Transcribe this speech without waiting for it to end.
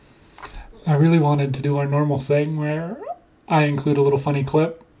I really wanted to do our normal thing where I include a little funny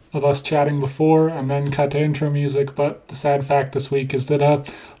clip of us chatting before and then cut to intro music, but the sad fact this week is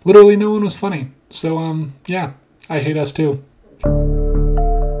that literally no one was funny. So yeah, I hate us too.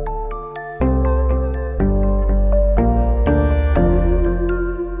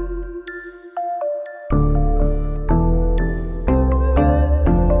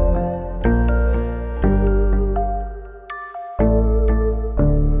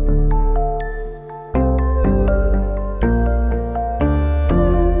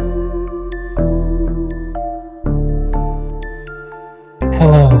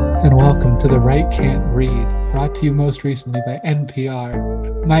 Hello and welcome to The Right Can't Read, brought to you most recently by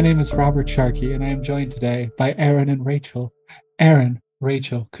NPR. My name is Robert Sharkey and I am joined today by Aaron and Rachel. Aaron,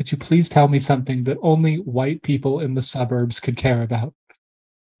 Rachel, could you please tell me something that only white people in the suburbs could care about?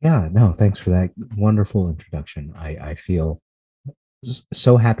 Yeah, no, thanks for that wonderful introduction. I feel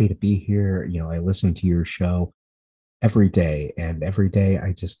so happy to be here. I listen to your show every day, and every day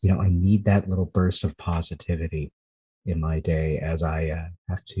I just, I need that little burst of positivity in my day as I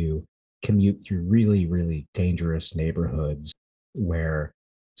have to commute through really, really dangerous neighborhoods where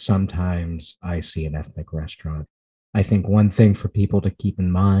sometimes I see an ethnic restaurant. I think one thing for people to keep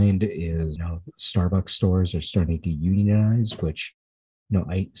in mind is, Starbucks stores are starting to unionize, which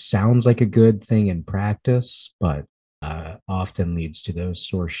I sounds like a good thing in practice, but often leads to those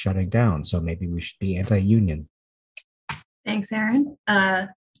stores shutting down. So maybe we should be anti-union. Thanks, Aaron.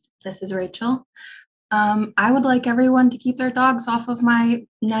 This is Rachel. I would like everyone to keep their dogs off of my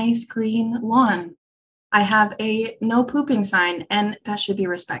nice green lawn. I have a no pooping sign, and that should be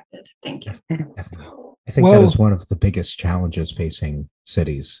respected. Thank you. Definitely. I think that is Well, one of the biggest challenges facing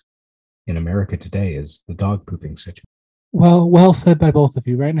cities in America today is the dog pooping situation. well said by both of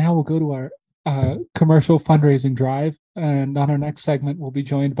you. Right now, we'll go to our commercial fundraising drive, and on our next segment, we'll be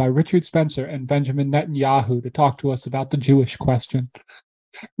joined by Richard Spencer and Benjamin Netanyahu to talk to us about the Jewish question.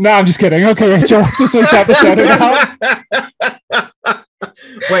 No, I'm just kidding. Okay, Rachel, what's this week's episode about?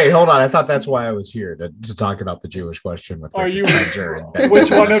 Wait, hold on. I thought that's why I was here to talk about the Jewish question with Are Richard you? Spencer and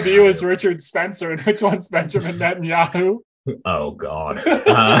Which one of you is Richard Spencer, and which one's Benjamin Netanyahu? Oh God.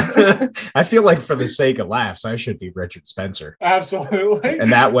 I feel like for the sake of laughs, I should be Richard Spencer. Absolutely.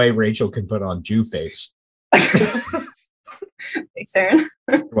 And that way Rachel can put on Jew face. Thanks, Aaron.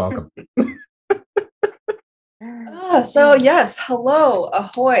 You're welcome. So yes, hello,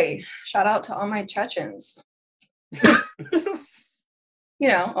 ahoy. Shout out to all my Chechens.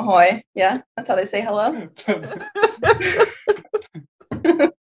 Ahoy. Yeah, that's how they say hello.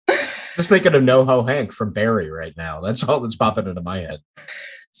 Just thinking of NoHo Hank from Barry right now. That's all that's popping into my head.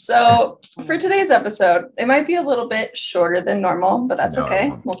 So for today's episode, it might be a little bit shorter than normal, but that's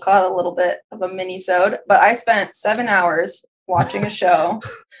okay. We'll call it a little bit of a mini-sode. But I spent 7 hours watching a show.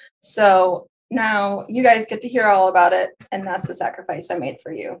 So now you guys get to hear all about it. And that's the sacrifice I made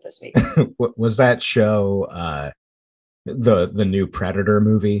for you this week. Was that show the new Predator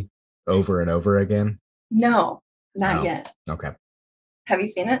movie over and over again? No, not yet. Okay. Have you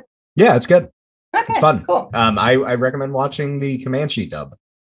seen it? Yeah, it's good. Okay, it's fun. Cool. I recommend watching the Comanche dub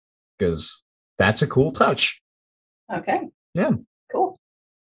because that's a cool touch. Okay. Yeah. Cool.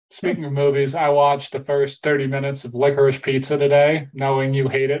 Speaking of movies, I watched the first 30 minutes of Licorice Pizza today, knowing you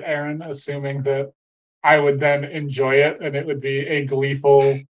hate it, Aaron, assuming that I would then enjoy it and it would be a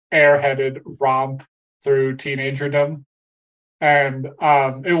gleeful, airheaded romp through teenagerdom. And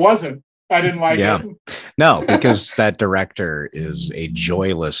it wasn't. I didn't like it. No, because that director is a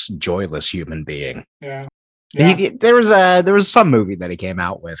joyless human being. Yeah. There was some movie that he came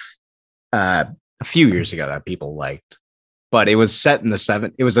out with a few years ago that people liked, but it was set in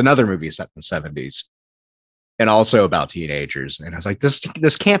the it was another movie set in the 70s and also about teenagers. And I was like,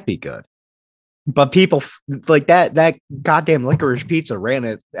 this can't be good. But people like that goddamn Licorice Pizza ran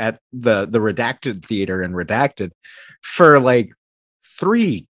it at the Redacted Theater in Redacted for like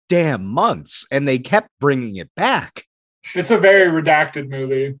 3 damn months, and they kept bringing it back. It's a very redacted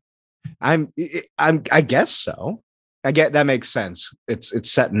movie. I guess so. I get that makes sense.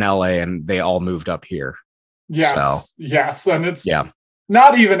 It's set in LA and they all moved up here. Yes. And it's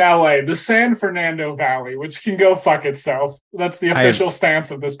not even LA, the San Fernando Valley, which can go fuck itself. That's the official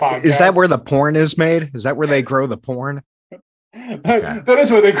stance of this podcast. Is that where the porn is made? Is that where they grow the porn? That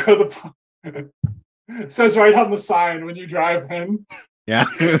is where they grow the porn. It says right on the sign when you drive in. Yeah.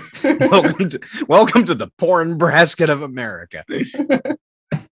 welcome to the porn Brasket of America.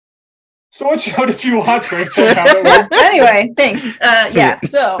 So what show did you watch, Rachel? Anyway, thanks.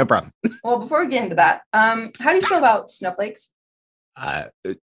 So no problem. Well, before we get into that, how do you feel about snowflakes?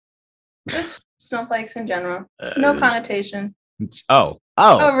 Just snowflakes in general. No connotation. Oh,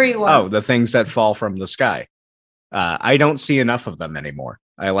 However you want. Oh, the things that fall from the sky. I don't see enough of them anymore.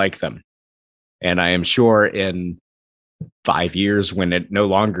 I like them. And I am sure in 5 years, when it no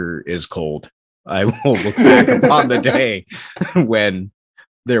longer is cold, I will look back upon the day when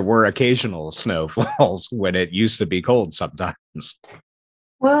there were occasional snowfalls when it used to be cold sometimes.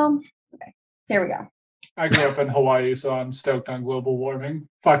 Well, okay. Here we go. I grew up in Hawaii, so I'm stoked on global warming.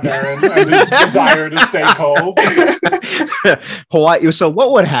 Fuck Aaron and his desire to stay cold. Hawaii. So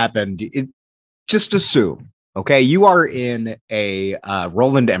what would happen? Just assume, okay, you are in a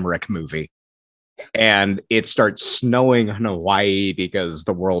Roland Emmerich movie and it starts snowing in Hawaii because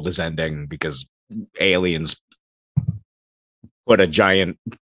the world is ending because aliens put a giant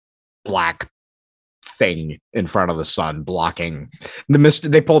black thing in front of the sun blocking the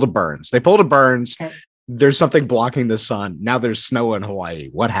mist. They pulled a Burns. There's something blocking the sun. Now there's snow in Hawaii.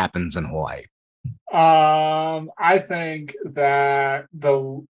 What happens in Hawaii? I think that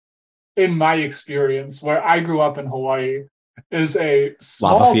in my experience, where I grew up in Hawaii, is a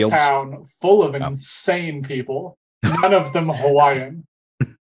small town full of insane people, none of them Hawaiian.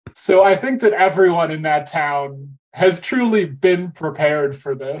 So I think that everyone in that town has truly been prepared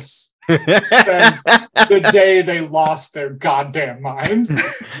for this since the day they lost their goddamn mind.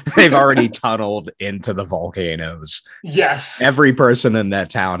 They've already tunneled into the volcanoes. Yes. Every person in that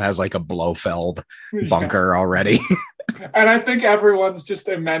town has like a Blofeld bunker already. And I think everyone's just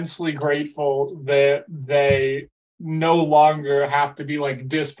immensely grateful that they no longer have to be like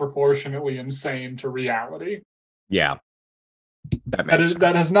disproportionately insane to reality. Yeah.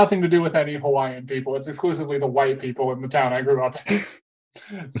 That has nothing to do with any Hawaiian people. It's exclusively the white people in the town I grew up in.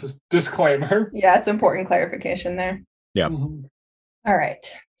 Just disclaimer. Yeah, it's important clarification there. Yeah. Mm-hmm. All right.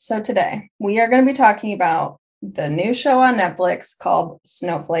 So today we are going to be talking about the new show on Netflix called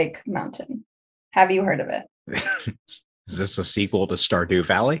Snowflake Mountain. Have you heard of it? Is this a sequel to Stardew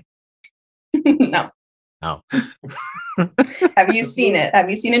Valley? No. Oh. Have you seen it?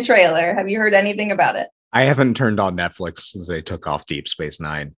 Have you seen a trailer? Have you heard anything about it? I haven't turned on Netflix since they took off Deep Space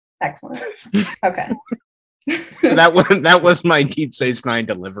Nine. Excellent. Okay. that was my Deep Space Nine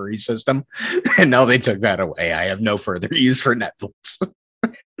delivery system, and now they took that away. I have no further use for Netflix.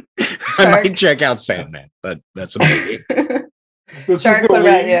 I might check out Sandman, but that's a biggie. This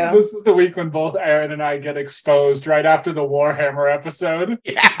is the week when both Aaron and I get exposed right after the Warhammer episode.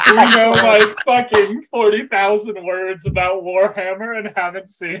 Yeah. We know like fucking 40,000 words about Warhammer and haven't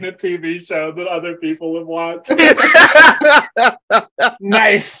seen a TV show that other people have watched.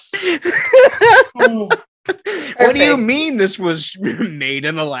 Nice. What do you mean this was made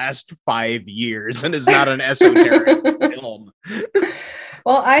in the last 5 years and is not an esoteric film?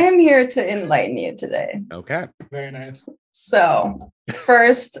 Well, I am here to enlighten you today. Okay. Very nice. So,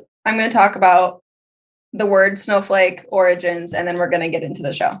 first, I'm going to talk about the word snowflake origins, and then we're going to get into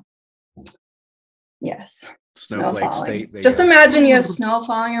the show. Yes. Snow falling. Just imagine you have snow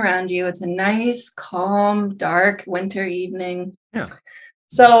falling around you. It's a nice, calm, dark winter evening. Yeah.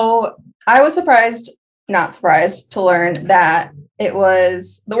 So, I was not surprised to learn that the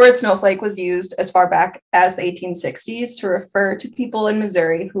word snowflake was used as far back as the 1860s to refer to people in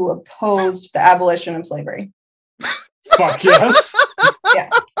Missouri who opposed the abolition of slavery. Fuck yes. Yeah.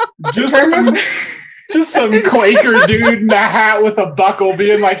 Just some Quaker dude in a hat with a buckle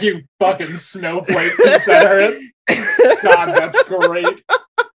being like, you fucking snowflake Confederate. God, that's great.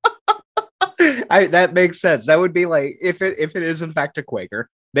 That makes sense. That would be like, if it is in fact a Quaker,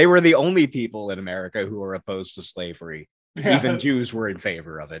 they were the only people in America who were opposed to slavery. Yeah. Even Jews were in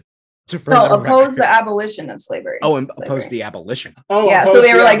favor of it. Oppose the abolition of slavery. Oh, and oppose the abolition. Oh, yeah. So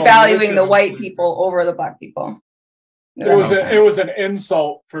they were like valuing the white people over the black people. It was an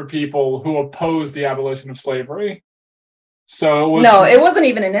insult for people who opposed the abolition of slavery. So it wasn't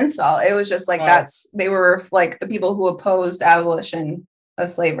even an insult. It was just like they were like the people who opposed abolition of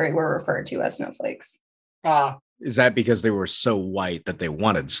slavery were referred to as snowflakes. Is that because they were so white that they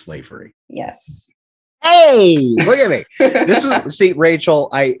wanted slavery? Yes. Hey, look at me. See, Rachel,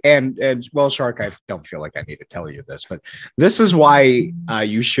 Shark, I don't feel like I need to tell you this, but this is why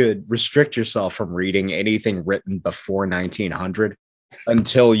you should restrict yourself from reading anything written before 1900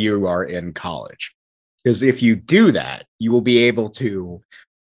 until you are in college. Because if you do that, you will be able to,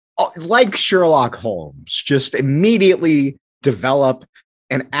 like Sherlock Holmes, just immediately develop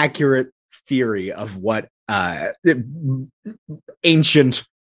an accurate theory of what ancient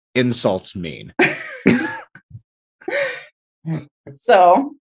insults mean.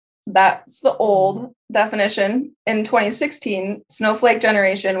 So that's the old definition. In 2016, snowflake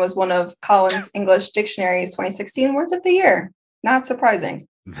generation was one of Collins English Dictionary's 2016 words of the year. Not surprising.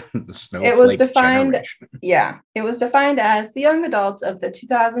 The Snowflake It was defined, generation. it was defined as the young adults of the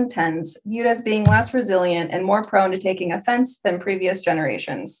 2010s viewed as being less resilient and more prone to taking offense than previous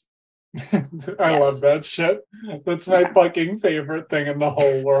generations. I love that shit. That's my fucking favorite thing in the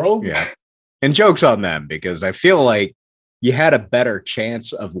whole world. Yeah. And jokes on them, because I feel like you had a better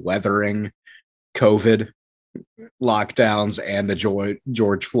chance of weathering COVID lockdowns and the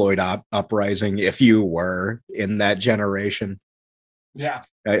George Floyd uprising if you were in that generation. Yeah.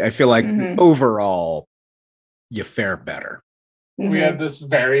 I feel like overall you fare better. We had this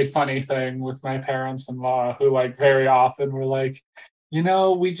very funny thing with my parents-in-law who like very often were like, you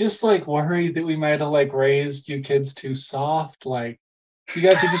know, we just like worry that we might have like raised you kids too soft. Like you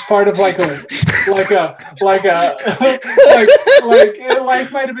guys are just part of like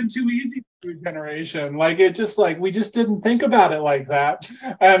life might have been too easy for your generation. Like it just like we just didn't think about it like that.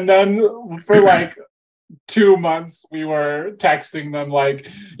 And then for like 2 months we were texting them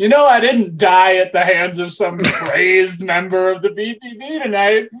like, you know, I didn't die at the hands of some crazed member of the BPB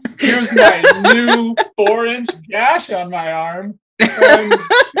tonight. Here's my new 4-inch gash on my arm. And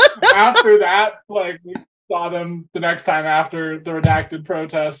after that, like we saw them the next time after the redacted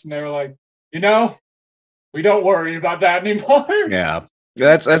protests, and they were like, you know, we don't worry about that anymore. Yeah,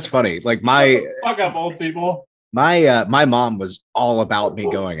 that's funny. Like fuck up old people. My mom was all about me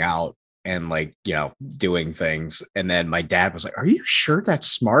going out and like, you know, doing things, and then my dad was like, "Are you sure that's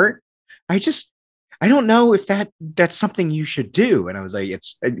smart? I don't know if that's something you should do." And I was like,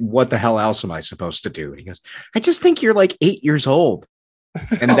 "It's what the hell else am I supposed to do?" And he goes, "I just think you're like 8 years old."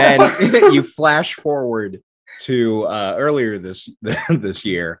 And then you flash forward to earlier this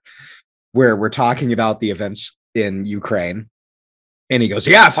year, where we're talking about the events in Ukraine, and he goes,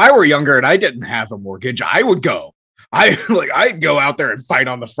 "Yeah, if I were younger and I didn't have a mortgage, I would go. I'd go out there and fight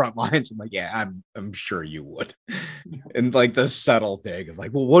on the front lines." I'm like, "Yeah, I'm sure you would." And like the subtle thing of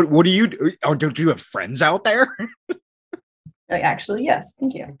like, "Well, what do you do? Oh, don't you have friends out there?" Like, actually, yes,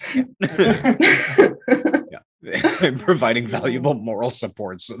 thank you. Yeah. Providing valuable moral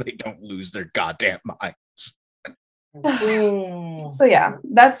support so they don't lose their goddamn minds. So yeah,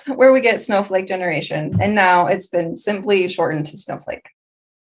 that's where we get Snowflake generation. And now it's been simply shortened to Snowflake.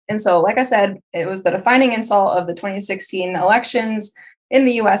 And so, like I said, it was the defining insult of the 2016 elections in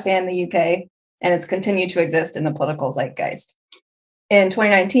the US and the UK, and it's continued to exist in the political zeitgeist. In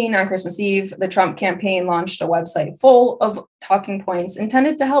 2019, on Christmas Eve, the Trump campaign launched a website full of talking points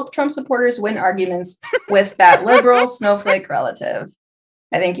intended to help Trump supporters win arguments with that liberal snowflake relative.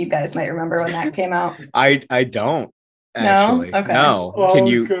 I think you guys might remember when that came out. I don't actually. No? Okay. No. Oh, Can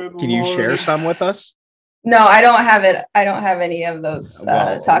you share some with us? No, I don't have it. I don't have any of those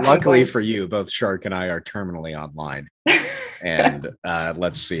talking luckily points. for you, both Shark and I are terminally online. And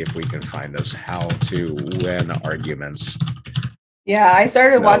let's see if we can find this. How to win arguments. Yeah, I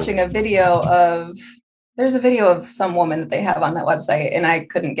started watching a video there's a video of some woman that they have on that website, and I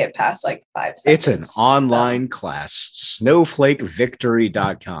couldn't get past like 5 seconds. It's an online class,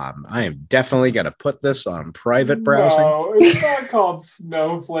 snowflakevictory.com. I am definitely going to put this on private browsing. No, it's not called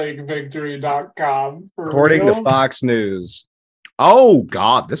snowflakevictory.com. According to Fox News. Oh,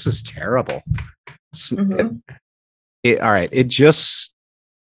 God, this is terrible. All right,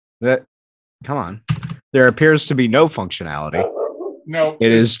 come on. There appears to be no functionality. No.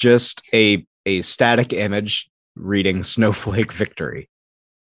 It is just a static image reading Snowflake Victory.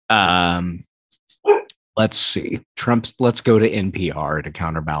 Let's see. Let's go to NPR to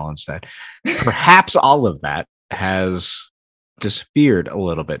counterbalance that. Perhaps all of that has disappeared a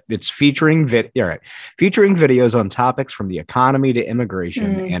little bit. It's featuring videos on topics from the economy to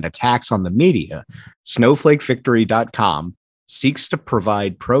immigration and attacks on the media. Snowflakevictory.com seeks to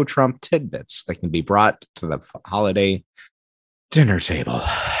provide pro-Trump tidbits that can be brought to the holiday dinner table.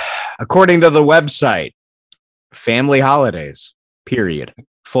 According to the website, family holidays, period.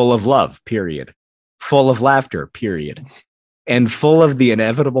 Full of love, period. Full of laughter, period. And full of the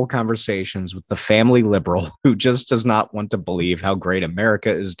inevitable conversations with the family liberal who just does not want to believe how great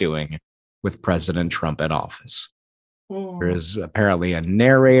America is doing with President Trump in office. There is apparently a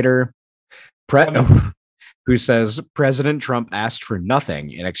narrator who says President Trump asked for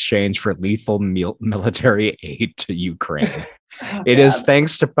nothing in exchange for lethal military aid to Ukraine. It is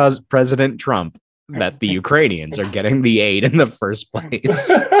thanks to President Trump that the Ukrainians are getting the aid in the first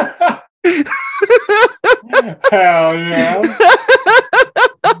place. Hell yeah.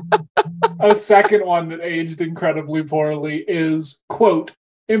 A second one that aged incredibly poorly is, quote,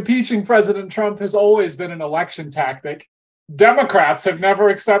 impeaching President Trump has always been an election tactic. Democrats have never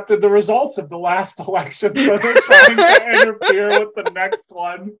accepted the results of the last election, so they're trying to interfere with the next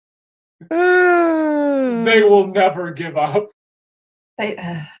one. They will never give up.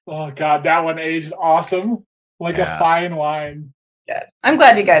 Oh God, that one aged awesome, like a fine wine. Good. I'm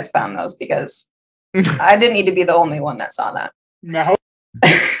glad you guys found those because I didn't need to be the only one that saw that. No.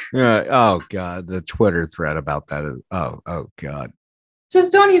 Oh God, the Twitter thread about that is oh God.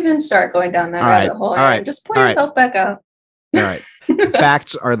 Just don't even start going down that rabbit hole. And just pull yourself back up. All right.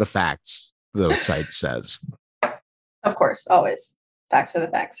 Facts are the facts, the site says. Of course, always. Facts are the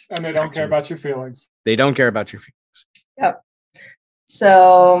facts. And they don't care about your feelings. They don't care about your feelings. Yep.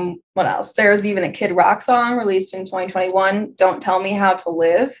 So what else? There's even a Kid Rock song released in 2021, Don't Tell Me How to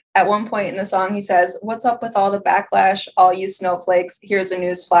Live. At one point in the song, he says, "What's up with all the backlash? All you snowflakes, here's a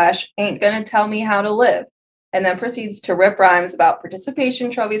news flash, ain't gonna tell me how to live." And then proceeds to rip rhymes about participation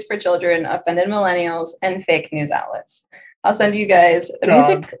trophies for children, offended millennials, and fake news outlets. I'll send you guys a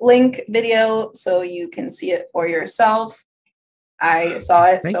music link video so you can see it for yourself. I saw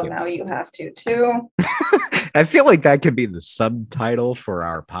it, so now you have to too. I feel like that could be the subtitle for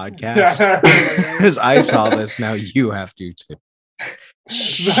our podcast. Because I saw this, now you have to too.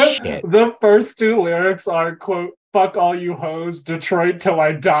 The first two lyrics are, quote, "Fuck all you hoes, Detroit till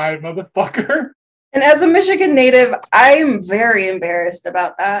I die, motherfucker." And as a Michigan native, I am very embarrassed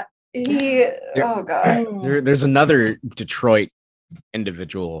about that. Oh God. There's another Detroit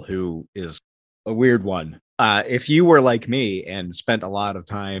individual who is a weird one. If you were like me and spent a lot of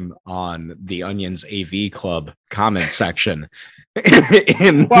time on the Onion's AV Club comment section.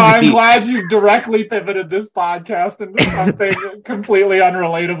 I'm glad you directly pivoted this podcast into something completely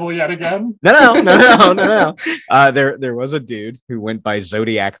unrelatable yet again. No. There was a dude who went by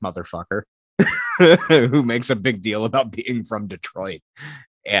Zodiac Motherfucker who makes a big deal about being from Detroit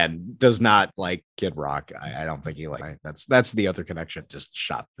and does not like Kid Rock. I don't think he like that's the other connection just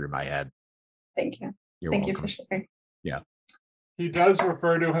shot through my head. Thank you. You're Thank welcome. you for sharing. Yeah. He does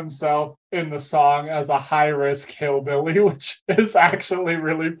refer to himself in the song as a high-risk hillbilly, which is actually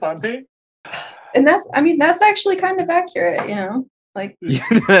really funny. And that's actually kind of accurate, you know? Like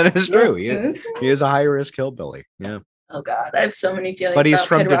that is true. He is a high-risk hillbilly. Yeah. Oh God, I have so many feelings. But he's about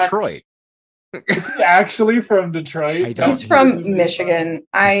from Kid Rock. Detroit. Is he actually from Detroit? He's from Michigan.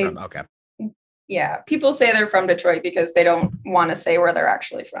 Okay. Yeah, people say they're from Detroit because they don't want to say where they're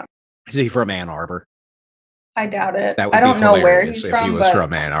actually from. Is he from Ann Arbor? I doubt it. That would I don't know where he's if from. He was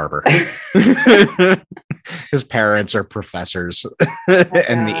from Ann Arbor. His parents are professors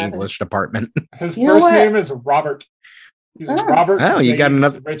in the English department. His first name is Robert. He's Robert. Oh, you got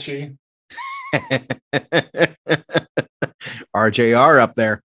another Richie. RJR up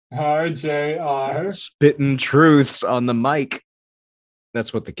there. RJR. Spitting truths on the mic.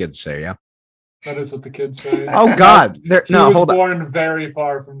 That's what the kids say, yeah? That is what the kids say. Oh, God. He was born very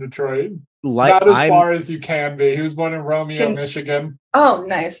far from Detroit. Not as far as you can be. He was born in Romeo, Michigan. Oh,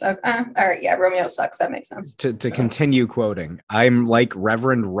 nice. All right. Yeah, Romeo sucks. That makes sense. To continue quoting, I'm like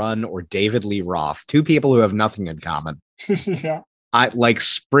Reverend Runn or David Lee Roth, two people who have nothing in common. Yeah. I like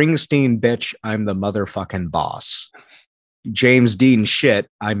Springsteen, bitch. I'm the motherfucking boss. James Dean, shit.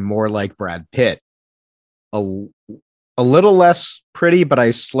 I'm more like Brad Pitt. A little less pretty, but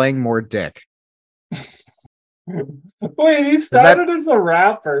I slang more dick. Wait, he started as a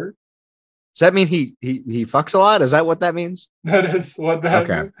rapper. Does that mean he fucks a lot? Is that what that means? That is what that.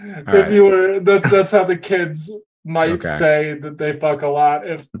 Okay. You were, that's how the kids might say that they fuck a lot.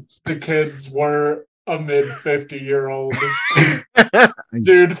 If the kids were a mid-50-year-old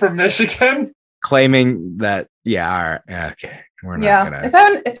dude from Michigan, claiming that, okay, we're not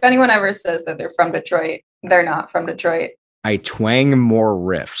gonna. If anyone ever says that they're from Detroit, they're not from Detroit. I twang more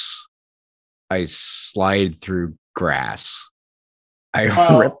riffs. I slide through grass.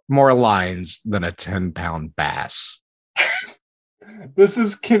 I rip more lines than a 10-pound bass. This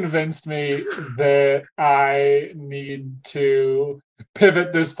has convinced me that I need to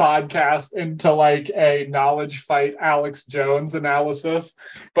pivot this podcast into like a knowledge fight Alex Jones analysis,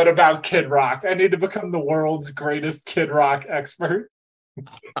 but about Kid Rock. I need to become the world's greatest Kid Rock expert.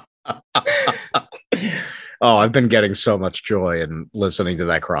 Oh, I've been getting so much joy in listening to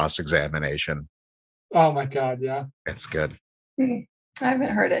that cross-examination. Oh my God, yeah. It's good. I haven't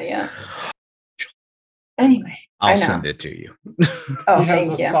heard it yet. Anyway, I'll send it to you. He has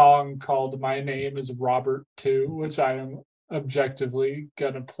a song called My Name is Robert too, which I am objectively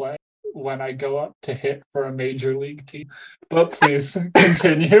gonna play when I go up to hit for a major league team. But please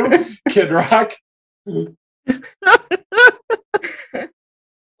continue, Kid Rock. Well,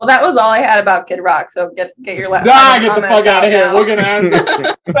 that was all I had about Kid Rock. So get your last. Get the fuck out of here. We're gonna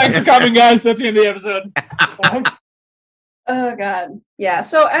end. Thanks for coming, guys. That's the end of the episode. Oh God. Yeah.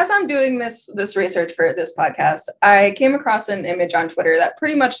 So as I'm doing this research for this podcast, I came across an image on Twitter that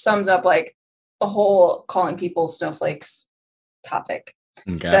pretty much sums up like the whole calling people snowflakes topic.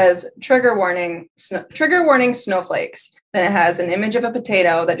 Okay. It says trigger warning snowflakes. Then it has an image of a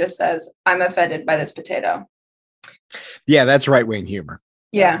potato that just says, I'm offended by this potato. Yeah, that's right-wing humor.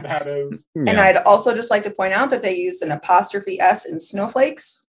 Yeah. That is. And I'd also just like to point out that they used an apostrophe S in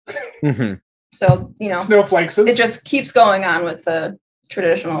snowflakes. Mhm. So, Snowflakes. it just keeps going on with the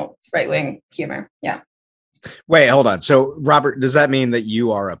traditional right-wing humor. Yeah. Wait, hold on. So, Robert, does that mean that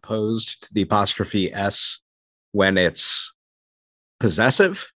you are opposed to the apostrophe S when it's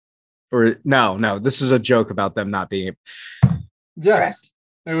possessive? Or no, this is a joke about them not being. Yes. Correct.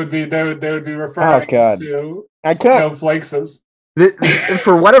 They would be referring to I can't. snowflakes.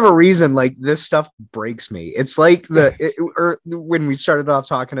 For whatever reason, like this stuff breaks me. It's like or when we started off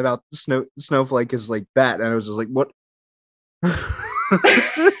talking about snowflake is like that, and I was just like, what?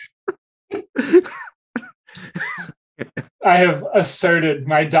 I have asserted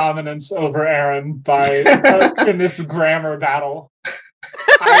my dominance over Aaron by in this grammar battle.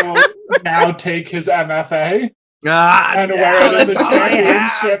 I will now take his MFA and wear it as a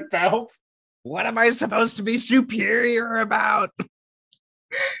championship belt. What am I supposed to be superior about?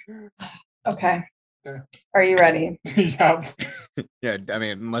 Okay. Yeah. Are you ready? Yep. Yeah, I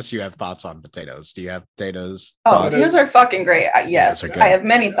mean, unless you have thoughts on potatoes. Do you have potatoes? Oh, thoughts? potatoes are fucking great. Yes, Potatoes are good. I have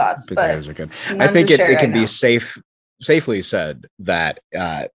many thoughts, Potatoes but are good. none I think to it share can right be now. safely said that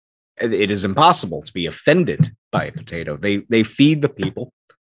it is impossible to be offended by a potato. They feed the people.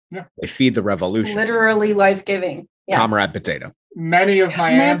 Yeah. They feed the revolution. Literally life-giving. Yes. Comrade potato. Many of my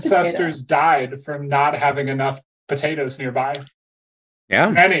Comrade ancestors died from not having enough potatoes nearby. Yeah.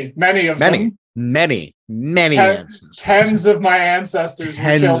 Many of them. Many ancestors. Tens of my ancestors were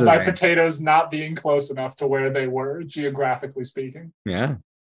Tens killed of by ancestors. potatoes not being close enough to where they were, geographically speaking. Yeah.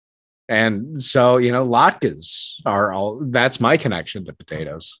 And so, latkes are all, that's my connection to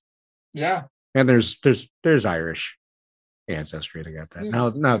potatoes. Yeah. And there's Irish ancestry to get that.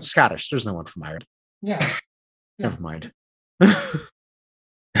 Yeah. No, it's Scottish. There's no one from Ireland. Yeah. Never mind. All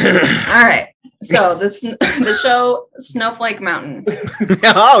right. So the show Snowflake Mountain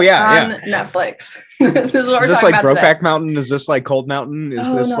Oh yeah, on Netflix. This is what Is we're this talking like about Brokeback today. Mountain? Is this like Cold Mountain?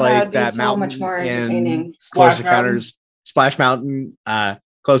 Is this like that'd be that so mountain much more in entertaining. Splash Close Encounters? Splash Mountain.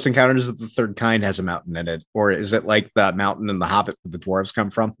 Close Encounters of the Third Kind has a mountain in it, or is it like the mountain in The Hobbit where the dwarves come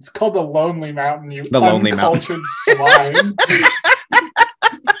from? It's called the Lonely Mountain, you The Lonely uncultured swine.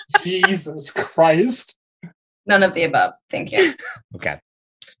 Jesus Christ. None of the above. Thank you. Okay.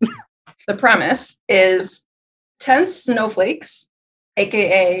 The premise is 10 snowflakes,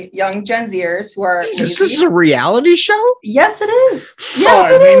 aka young Gen Zers who are Is lazy. this a reality show? Yes, it is. Yes,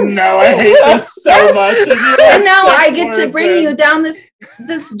 Oh, it is. no, I hate this so Yes. much. And now I get to bring you down this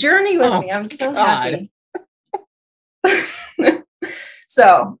journey with Oh, me. I'm so God. happy.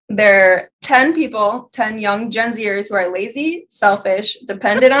 So there are 10 people, 10 young Gen Zers who are lazy, selfish,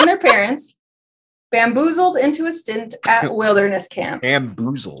 dependent on their parents, bamboozled into a stint at wilderness camp.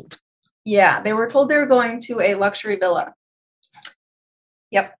 Bamboozled. Yeah, they were told they were going to a luxury villa.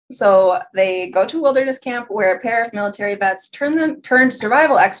 Yep. So they go to wilderness camp where a pair of military vets turned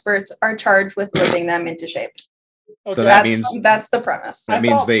survival experts are charged with whipping them into shape. Okay. So that means that's the premise. that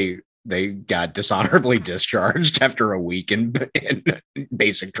means they got dishonorably discharged after a week in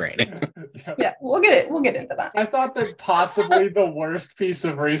basic training. Yeah, we'll get into that. I thought that possibly the worst piece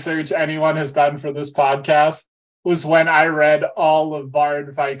of research anyone has done for this podcast was when I read all of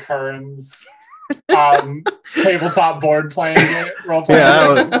Bard Vicurne's tabletop board playing game, role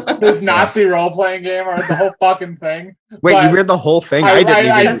playing game. This Nazi role playing game or the whole fucking thing. Wait, But you read the whole thing? I didn't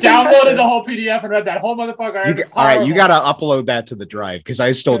even. I That's downloaded impressive. the whole PDF and read that whole motherfucker. All right, you got to upload that to the drive because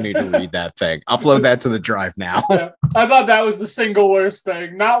I still need to read that thing. Upload that to the drive now. Yeah, I thought that was the single worst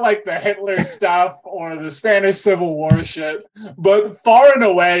thing. Not like the Hitler stuff or the Spanish Civil War shit, but far and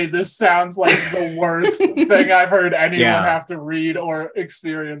away, this sounds like the worst thing I've heard anyone have to read or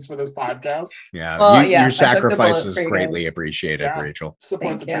experience for this podcast. Yeah, Well, your sacrifice is for you greatly guys. appreciated, Yeah. Rachel.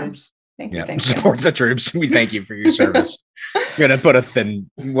 Support Thank the you. troops. Thank you. Yeah, Thank you. support the troops. We thank you for your service. I'm gonna put a thin.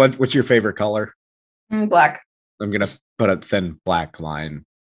 What's your favorite color? Black. I'm gonna put a thin black line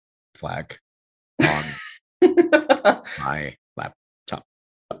flag on my laptop.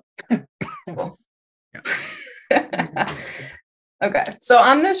 Cool. Yeah. Okay. So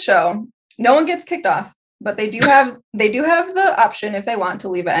on this show, no one gets kicked off, but they do have the option if they want to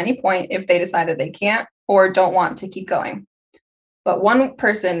leave at any point if they decide that they can't or don't want to keep going. But one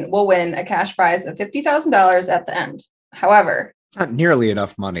person will win a cash prize of $50,000 at the end. However, Not nearly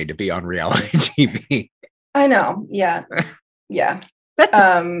enough money to be on reality TV. I know. Yeah. Yeah.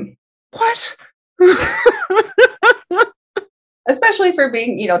 What? Especially for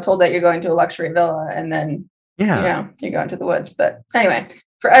being, told that you're going to a luxury villa and then you go into the woods. But anyway,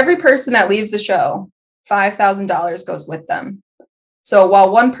 for every person that leaves the show, $5,000 goes with them. So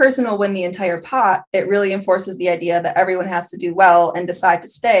while one person will win the entire pot, it really enforces the idea that everyone has to do well and decide to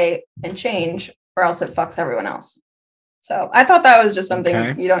stay and change, or else it fucks everyone else. So I thought that was just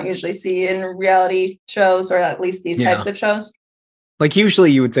something you don't usually see in reality shows, or at least these types of shows. Like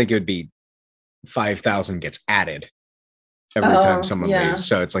usually you would think it would be 5,000 gets added every time someone leaves.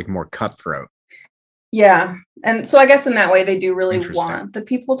 So it's like more cutthroat. Yeah. And so I guess in that way, they do really want the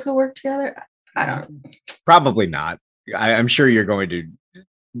people to work together. I don't know. Probably not. I'm sure you're going to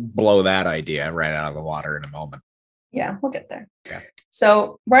blow that idea right out of the water in a moment. Yeah, we'll get there. Yeah.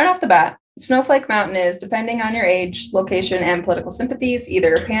 So right off the bat, Snowflake Mountain is, depending on your age, location, and political sympathies,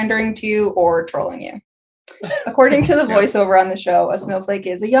 either pandering to you or trolling you. According to the voiceover on the show, a snowflake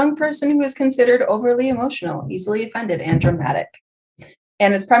is a young person who is considered overly emotional, easily offended, and dramatic.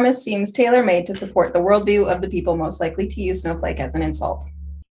 And its premise seems tailor-made to support the worldview of the people most likely to use snowflake as an insult.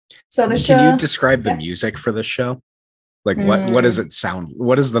 So the show. Can you describe the music for this show? Like what does it sound?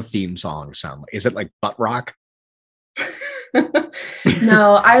 What does the theme song sound like? Is it like butt rock?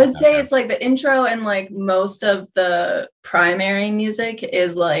 No, I would say it's like the intro, and like most of the primary music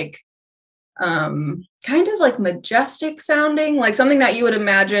is like kind of like majestic sounding, like something that you would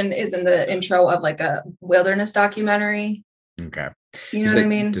imagine is in the intro of like a wilderness documentary. Okay. You know what I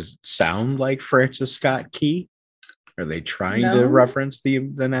mean? Does it sound like Francis Scott Key? Are they trying to reference the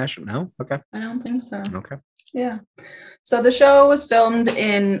national? No? Okay. I don't think so. Okay. Yeah. So the show was filmed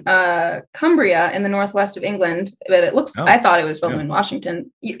in Cumbria in the northwest of England, but it looks, I thought it was filmed in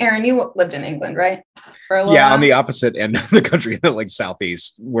Washington. Aaron, you lived in England, right? For a little while? On the opposite end of the country, like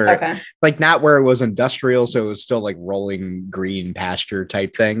southeast, where like not where it was industrial, so it was still like rolling green pasture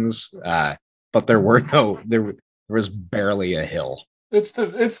type things. But there was barely a hill. It's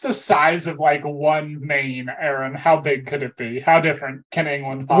the size of like one Maine, Aaron. How big could it be? How different can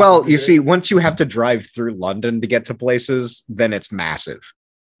England possibly Well, you be? see, once you have to drive through London to get to places, then it's massive.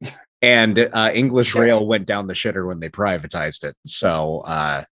 And English Rail went down the shitter when they privatized it. So,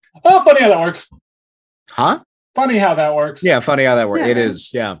 funny how that works. Huh? Funny how that works. Yeah, funny how that works. It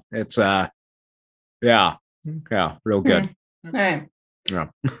is. Yeah, it's real good. All right. Yeah.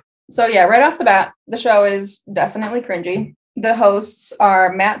 So right off the bat, the show is definitely cringy. The hosts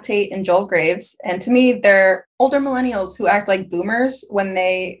are Matt Tate and Joel Graves, and to me, they're older millennials who act like boomers when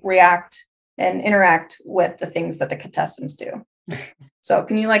they react and interact with the things that the contestants do. So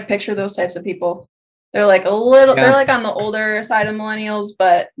can you like picture those types of people? They're like they're like on the older side of millennials,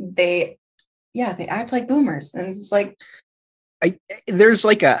 but they act like boomers. And it's like, there's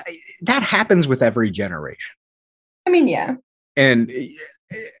like that happens with every generation. I mean, yeah. And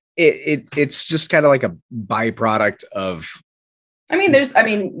it's just kind of like a byproduct of. I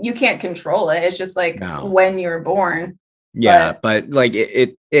mean, you can't control it. It's just like when you're born. Yeah, but like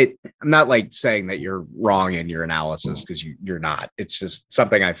I'm not like saying that you're wrong in your analysis, because you're not. It's just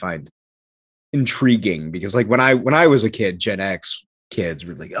something I find intriguing, because like when I was a kid, Gen X kids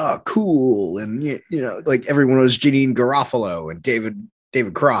were like, oh, cool, and you know, like everyone was Janine Garofalo and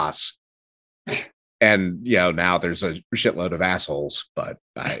David Cross. And, you know, now there's a shitload of assholes, but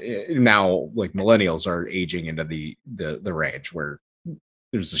now like millennials are aging into the range where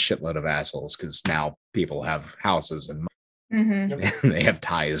there's a shitload of assholes, because now people have houses and they have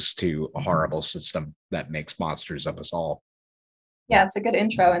ties to a horrible system that makes monsters of us all. Yeah, it's a good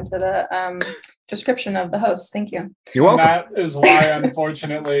intro into the description of the host. Thank you. You're welcome. And that is why,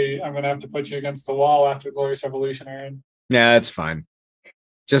 unfortunately, I'm going to have to put you against the wall after Glorious Revolution, Aaron. Yeah, that's fine.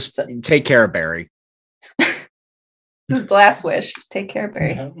 Just take care of Barry. This is the last wish. Just take care of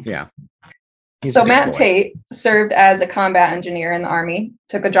Barry. Yeah. So Matt Tate served as a combat engineer in the Army,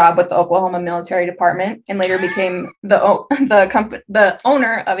 took a job with the Oklahoma Military Department, and later became the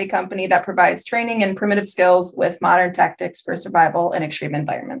owner of a company that provides training and primitive skills with modern tactics for survival in extreme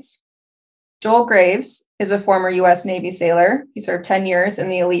environments. Joel Graves is a former U.S. Navy sailor. He served 10 years in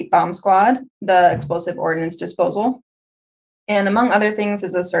the Elite Bomb Squad, the explosive ordnance disposal, and among other things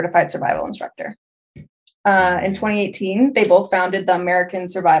is a certified survival instructor. In 2018, they both founded the American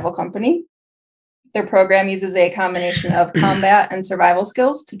Survival Company. Their program uses a combination of combat and survival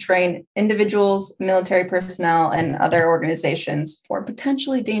skills to train individuals, military personnel, and other organizations for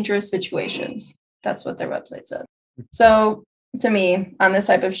potentially dangerous situations. That's what their website said. So, to me, on this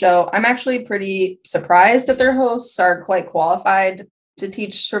type of show, I'm actually pretty surprised that their hosts are quite qualified to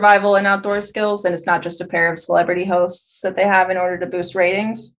teach survival and outdoor skills, and it's not just a pair of celebrity hosts that they have in order to boost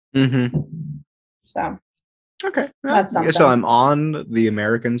ratings. So, okay, that's something. So I'm on the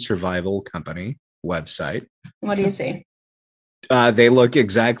American Survival Company website. What do you see? They look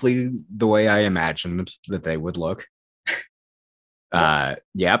exactly the way I imagined that they would look.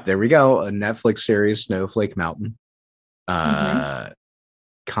 Yep, there we go. A Netflix series, Snowflake Mountain.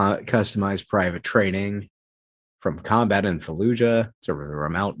 Customized private training from combat in Fallujah to the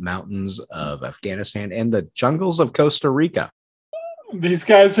remote mountains of Afghanistan and the jungles of Costa Rica. These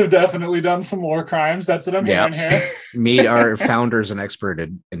guys have definitely done some war crimes. That's what I'm hearing here. Meet our founders and expert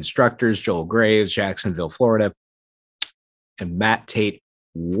instructors, Joel Graves, Jacksonville, Florida, and Matt Tate,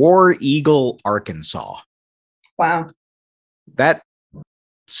 War Eagle, Arkansas. Wow. That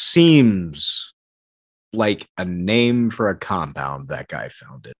seems like a name for a compound that guy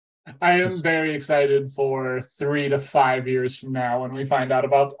founded. I am very excited for 3 to 5 years from now when we find out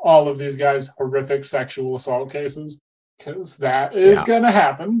about all of these guys' horrific sexual assault cases, because that is going to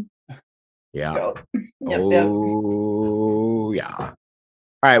happen. Yeah. Yep. Oh, yeah. All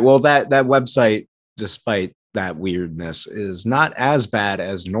right. Well, that website, despite that weirdness, is not as bad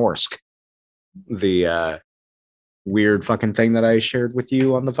as Norsk, the weird fucking thing that I shared with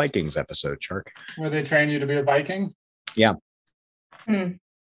you on the Vikings episode, Shark. Where they train you to be a Viking? Yeah.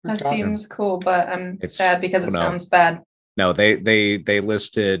 That seems cool, but I'm sad because it sounds bad. No, they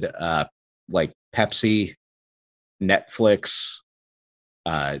listed like Pepsi, Netflix,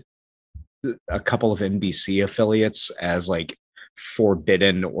 a couple of NBC affiliates as like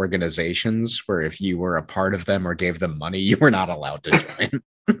forbidden organizations where if you were a part of them or gave them money, you were not allowed to join.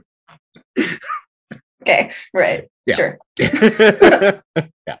 Okay, right. Yeah. Sure.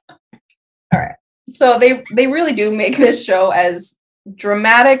 Yeah. All right. So they really do make this show as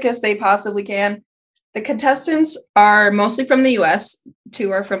dramatic as they possibly can. The contestants are mostly from the US,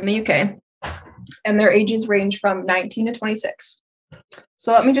 2 are from the UK, and their ages range from 19 to 26.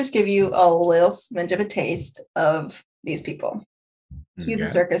 So let me just give you a little smidge of a taste of these people. Cue the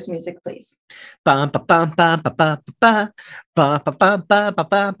circus music, please. You're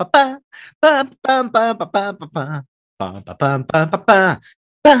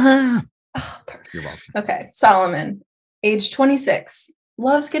welcome. Okay, Solomon, age 26,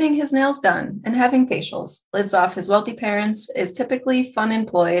 loves getting his nails done and having facials, lives off his wealthy parents, is typically fun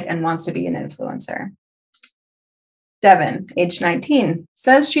employed, and wants to be an influencer. Devin, age 19,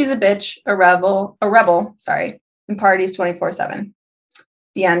 says she's a bitch, a rebel, and parties 24/7.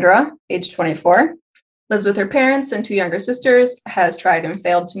 Deandra, age 24, lives with her parents and 2 younger sisters, has tried and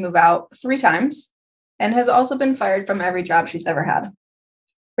failed to move out 3 times, and has also been fired from every job she's ever had.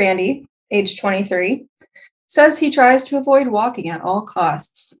 Randy, age 23, says he tries to avoid walking at all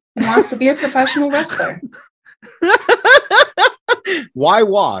costs and wants to be a professional wrestler. Why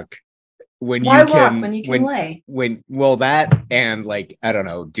walk when you can lay? That and like, I don't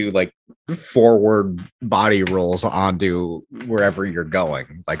know, do like forward body rolls onto wherever you're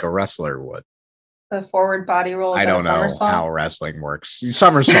going, like a wrestler would. A forward body roll? I don't know how wrestling works.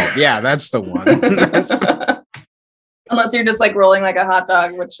 Somersault. Yeah, that's the one. Unless you're just like rolling like a hot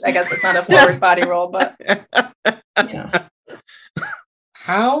dog, which I guess it's not a forward body roll, but you know.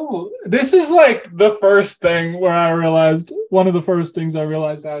 How? This is like the first thing where I realized, one of the first things I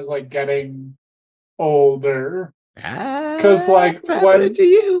realized I was like getting older. Because like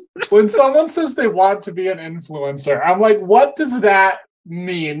when someone says they want to be an influencer, I'm like, what does that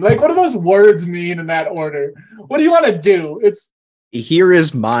mean? Like, what do those words mean in that order? What do you want to do? Here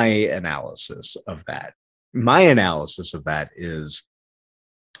is my analysis of that. My analysis of that is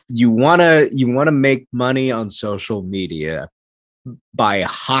you want to make money on social media by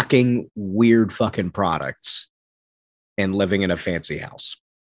hawking weird fucking products and living in a fancy house.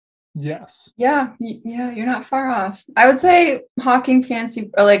 Yes. Yeah, you're not far off. I would say hawking fancy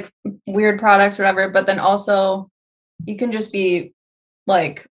or like weird products or whatever, but then also you can just be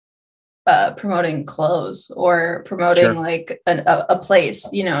like promoting clothes or promoting like a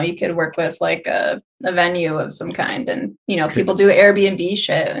place. You know, you could work with like a venue of some kind, and people do Airbnb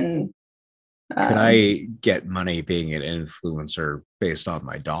shit. And could I get money being an influencer based on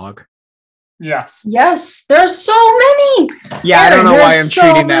my dog? Yes. There's so many. Yeah, Aaron, I don't know why I'm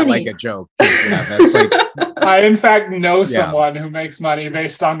treating that like a joke. Yeah, that's like I in fact know someone who makes money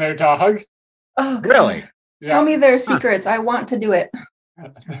based on their dog. Oh, God. Really? Yeah. Tell me their secrets. I want to do it.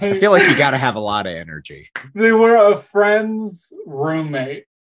 I feel like you got to have a lot of energy. They were a friend's roommate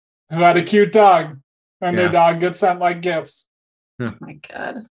who had a cute dog, and their dog gets sent like gifts. Oh my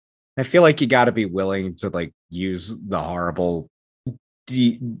God. I feel like you got to be willing to like use the horrible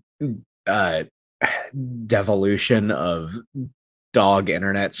devolution of dog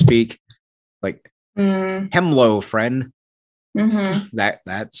internet speak, like hemlo friend,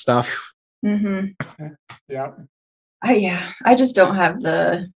 that stuff. Yeah. I just don't have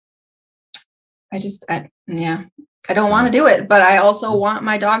I don't want to do it, but I also want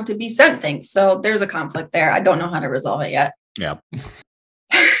my dog to be sent things. So there's a conflict there. I don't know how to resolve it yet. Yeah.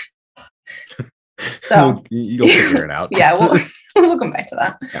 So you'll figure it out. Yeah, we'll come back to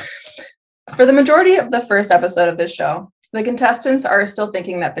that. Yeah. For the majority of the first episode of this show, the contestants are still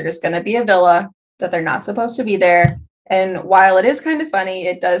thinking that there's going to be a villa, that they're not supposed to be there. And while it is kind of funny,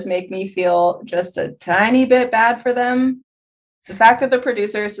 it does make me feel just a tiny bit bad for them. The fact that the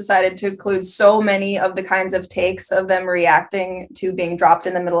producers decided to include so many of the kinds of takes of them reacting to being dropped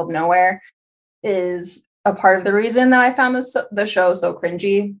in the middle of nowhere is a part of the reason that I found the show so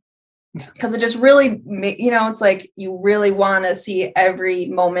cringy. Because it just really, it's like you really want to see every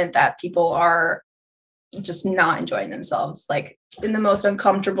moment that people are just not enjoying themselves, like in the most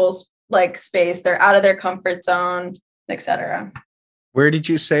uncomfortable space. They're out of their comfort zone, etc. Where did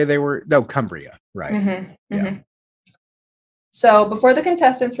you say they were? No, Cumbria, right? Mm-hmm. Yeah. Mm-hmm. So before the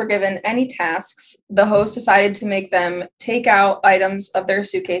contestants were given any tasks, the host decided to make them take out items of their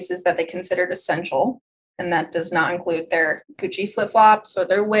suitcases that they considered essential. And that does not include their Gucci flip-flops or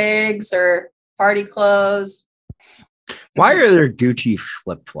their wigs or party clothes. Why are there Gucci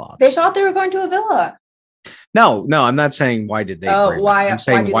flip-flops? They thought they were going to a villa. No, I'm not saying why did they I'm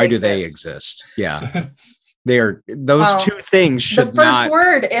saying why do they exist? Yeah. They are those two things should the first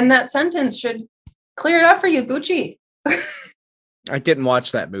word in that sentence should clear it up for you, Gucci. I didn't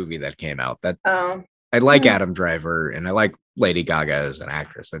watch that movie that came out. I like Adam Driver and I like Lady Gaga as an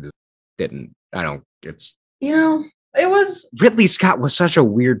actress. I just didn't. I don't. It's it was Ridley Scott was such a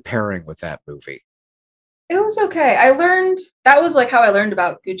weird pairing with that movie. It was okay. That was like how I learned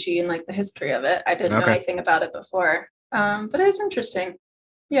about Gucci and like the history of it. I didn't know anything about it before, but it was interesting.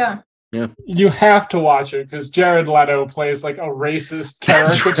 Yeah. You have to watch it because Jared Leto plays like a racist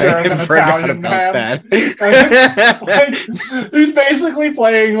caricature of an Italian man. He's basically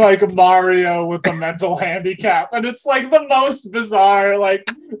playing like Mario with a mental handicap, and it's like the most bizarre. Like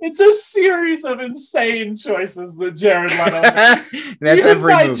it's a series of insane choices that Jared Leto makes. That's even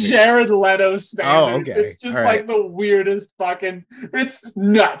every by movie. Jared Leto standards. Oh, okay. It's just like the weirdest fucking. It's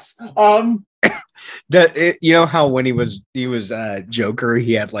nuts. You know how when he was Joker,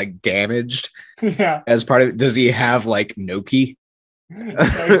 he had like damaged as part of it. Does he have like gnocchi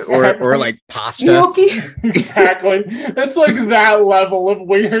or like pasta? Gnocchi. Exactly. It's like that level of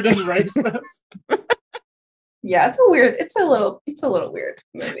weird and racist. Yeah, it's a little weird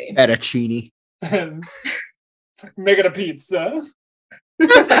movie. Fettuccine. Making a pizza.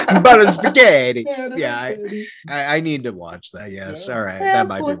 Butter spaghetti. Yeah, I need to watch that. Yes, all right. Yeah, that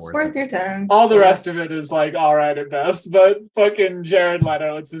might be worth your time. All the rest of it is like all right at best, but fucking Jared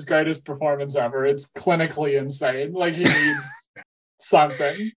Leto, it's his greatest performance ever. It's clinically insane. Like he needs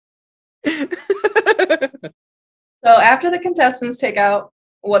something. So after the contestants take out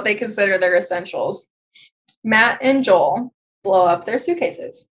what they consider their essentials, Matt and Joel blow up their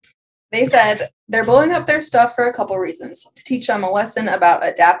suitcases. They said they're blowing up their stuff for a couple reasons: to teach them a lesson about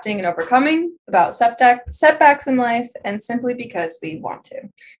adapting and overcoming, about setbacks in life, and simply because we want to.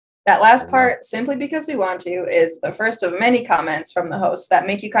 That last part, simply because we want to, is the first of many comments from the host that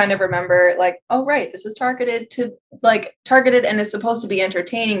make you kind of remember, like, oh, right, this is targeted and is supposed to be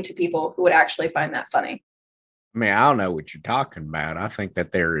entertaining to people who would actually find that funny. I mean, I don't know what you're talking about. I think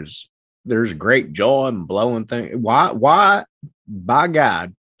that there's great joy in blowing things. Why, by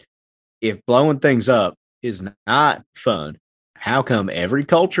God, if blowing things up is not fun, how come every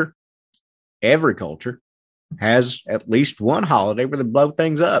culture has at least one holiday where they blow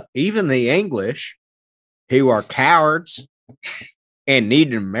things up? Even the English, who are cowards and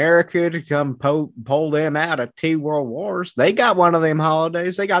needed America to come pull them out of 2 world wars, they got one of them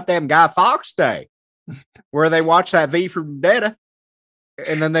holidays. They got them Guy Fawkes Day, where they watch that V for Vendetta,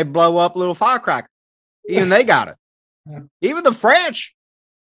 and then they blow up little firecracker. Even they got it. Even the French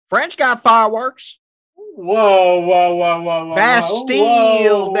got fireworks. Whoa.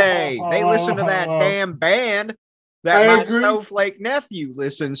 Bastille Day. They listen to that damn band that my snowflake nephew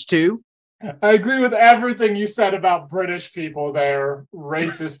listens to. I agree with everything you said about British people. Their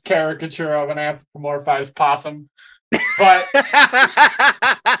racist caricature of an anthropomorphized possum. But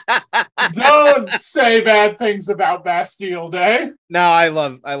don't say bad things about Bastille Day. No, I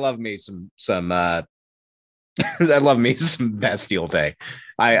love me some I love me some Bastille Day.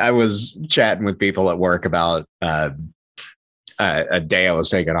 I was chatting with people at work about a day I was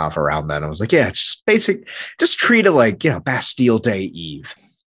taking off around then. I was like, yeah, it's just basic. Just treat it like, Bastille Day Eve.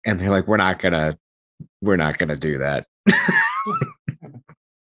 And they're like, we're not gonna do that.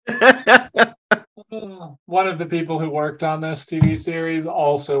 One of the people who worked on this TV series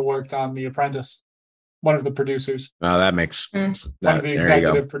also worked on The Apprentice. One of the producers. Oh, that makes one of the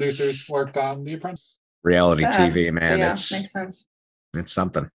executive producers worked on The Apprentice. Reality Sad. TV, man. Yeah, It's makes sense. it's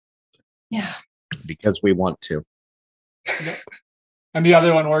something. Yeah. Because we want to. And the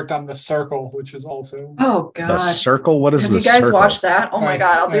other one worked on The Circle, which is also Oh The God. Circle? What is Have the you guys Circle? watched that? Oh my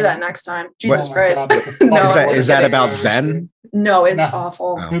God, I'll do that next time. Jesus Christ. No, Is that kidding. about Zen? No, it's No.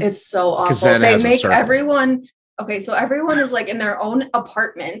 awful. Oh. It's so awful. Zen They has a make circle. everyone okay. So everyone is like in their own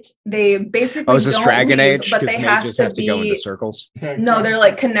apartment. They basically Oh, is this don't Dragon leave, Age? but 'Cause they mages have to go into be. circles. Yeah, No, they're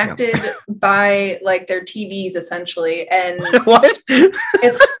like connected by like their TVs essentially, and What?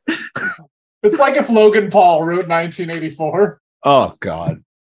 it's It's like if Logan Paul wrote 1984. Oh God.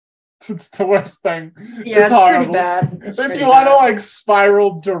 It's the worst thing. yeah, it's horrible. pretty bad. It's If pretty you want to bad. like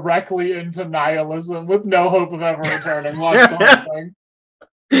spiral directly into nihilism with no hope of ever returning, watch the whole thing.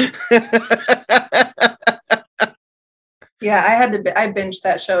 Yeah, I binged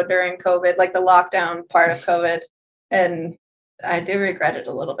that show during COVID, like the lockdown part of COVID, and I do regret it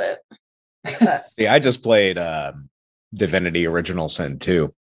a little bit. But See, I just played Divinity Original Sin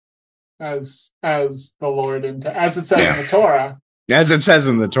 2. As the Lord as it says in the Torah, As it says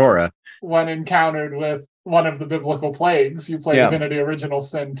in the Torah. when encountered with one of the biblical plagues, you play Yeah. Divinity Original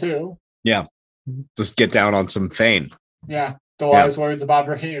Sin 2. Yeah. Just get down on some Thane. Yeah, the wise words of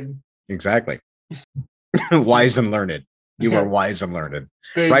Abraham. Exactly. Wise and learned. You are wise and learned.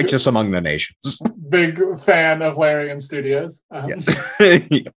 Big, Righteous among the nations. big fan of Larian Studios. Yeah.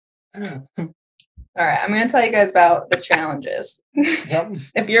 all right, I'm going to tell you guys about the challenges. Yep.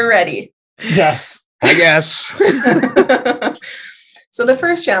 If you're ready. Yes. I guess. So the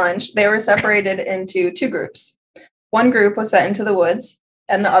first challenge, they were separated into two groups. One group was sent into the woods,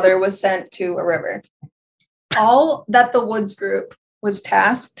 and the other was sent to a river. All that the woods group was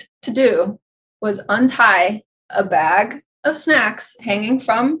tasked to do was untie a bag of snacks hanging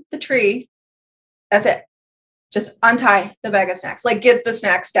from the tree. That's it. Just untie the bag of snacks. Like, get the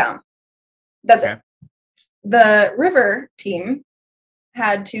snacks down. That's it. The river team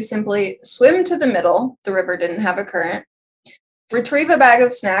had to simply swim to the middle. The river didn't have a current. Retrieve a bag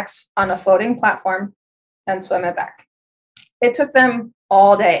of snacks on a floating platform and swim it back. It took them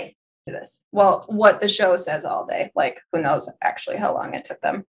all day to do this. Well, what the show says all day. Like, who knows actually how long it took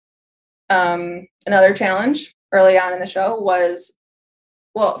them. Another challenge early on in the show was,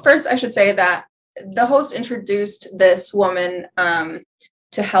 well, first I should say that the host introduced this woman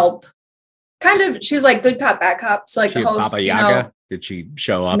to help. Kind of, she was like good cop, bad cop. So like the host, Baba Yaga? Did she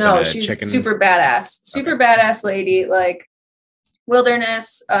show up? No, in a she's chicken? super badass. Super badass lady, like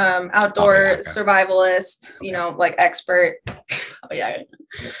wilderness, outdoor survivalist, you know, like expert. Oh yeah.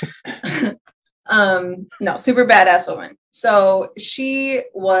 No, super badass woman. So she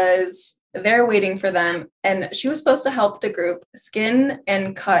was there waiting for them, and she was supposed to help the group skin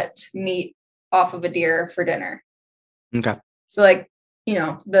and cut meat off of a deer for dinner. Okay. So like, you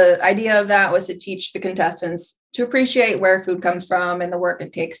know, the idea of that was to teach the contestants to appreciate where food comes from and the work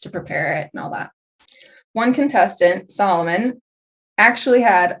it takes to prepare it and all that. One contestant, Solomon, actually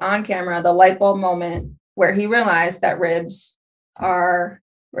had on camera the light bulb moment where he realized that ribs are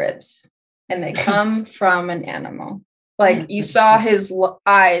ribs and they come from an animal. Like, you saw his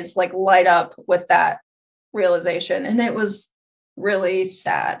eyes like light up with that realization, and it was really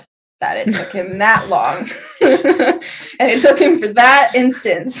sad that it took him that long. And it took him for that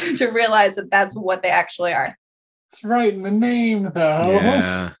instance to realize that that's what they actually are. It's right in the name, though.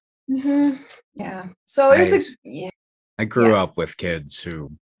 Yeah. Mm-hmm. Yeah. So it was I grew up with kids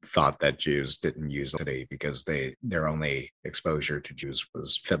who thought that Jews didn't use today because their only exposure to Jews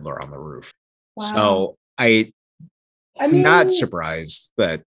was Fiddler on the Roof. Wow. So I'm mean, not surprised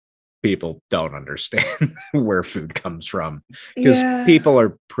that people don't understand where food comes from, because people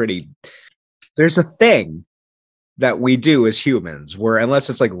are there's a thing that we do as humans where unless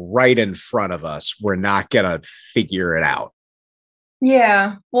it's like right in front of us, we're not gonna figure it out.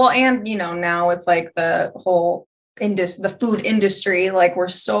 Yeah. Well, and you know, now with like the whole the food industry, like we're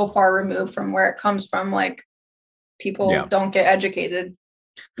so far removed from where it comes from, like people don't get educated,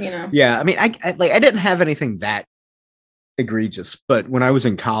 you know. Yeah, I mean, I didn't have anything that egregious, but when I was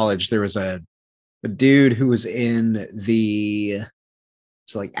in college, there was a dude who was in the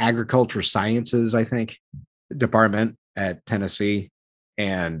agriculture sciences, I think, department at Tennessee,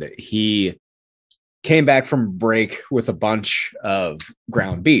 and he came back from break with a bunch of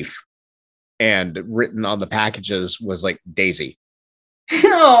ground beef, and written on the packages was like Daisy.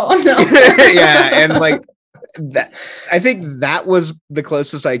 Oh no. Yeah, and like that, I think that was the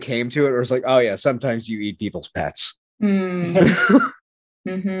closest I came to it. It was like, oh yeah, sometimes you eat people's pets. Mm-hmm.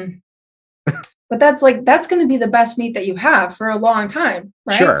 But that's going to be the best meat that you have for a long time,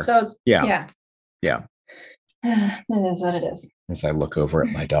 right? Sure. So it's, yeah. It is what it is. As I look over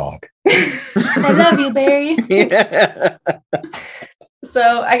at my dog. I love you, Barry. Yeah.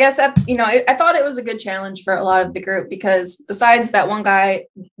 So I guess that, I thought it was a good challenge for a lot of the group because besides that one guy,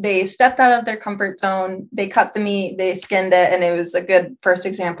 they stepped out of their comfort zone, they cut the meat, they skinned it, and it was a good first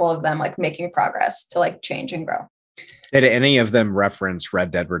example of them like making progress to like change and grow. Did any of them reference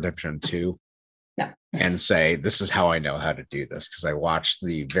Red Dead Redemption 2? No. And say, this is how I know how to do this because I watched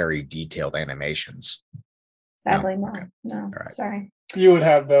the very detailed animations. Sadly, no. No, right. Sorry. You would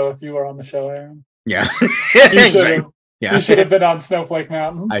have, though, if you were on the show, Aaron. Yeah. You should have been on Snowflake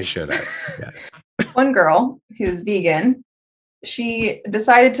Mountain. I should have. Yeah. One girl who's vegan, she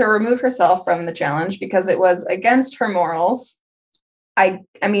decided to remove herself from the challenge because it was against her morals. I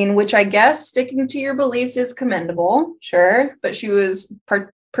mean, which I guess sticking to your beliefs is commendable, sure, but she was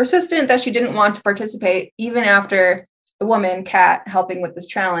persistent that she didn't want to participate even after the woman, Kat, helping with this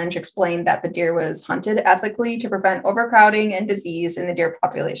challenge, explained that the deer was hunted ethically to prevent overcrowding and disease in the deer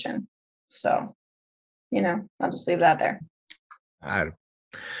population. So, I'll just leave that there. I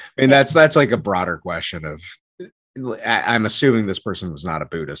mean, that's like a broader question of, I'm assuming this person was not a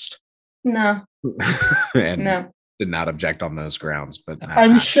Buddhist. No. And no. did not object on those grounds, but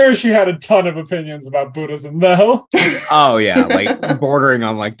I'm sure she had a ton of opinions about Buddhism, though. Oh yeah, like bordering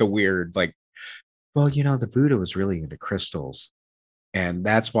on like the weird, like, well, the Buddha was really into crystals, and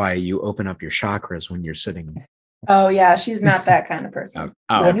that's why you open up your chakras when you're sitting. Oh yeah, she's not that kind of person.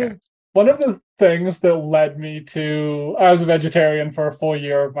 Okay. One of the things that led me to, I was a vegetarian for a full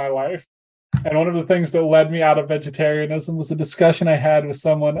year of my life, and one of the things that led me out of vegetarianism was a discussion I had with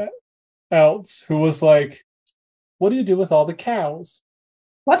someone else who was like, what do you do with all the cows?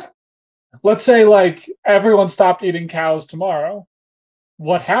 What? Let's say like everyone stopped eating cows tomorrow.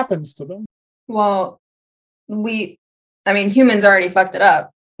 What happens to them? Well, humans already fucked it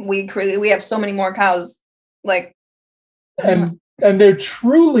up. We have so many more cows, like, and they're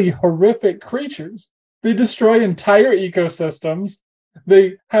truly horrific creatures. They destroy entire ecosystems.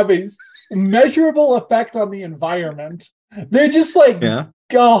 They have a measurable effect on the environment. They're just like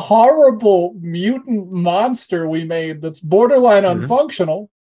a horrible mutant monster we made that's borderline unfunctional.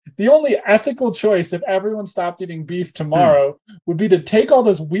 The only ethical choice if everyone stopped eating beef tomorrow would be to take all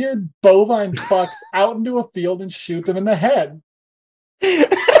those weird bovine fucks out into a field and shoot them in the head.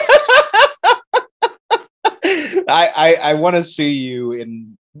 I want to see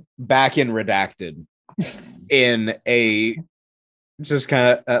you back in Redacted in a just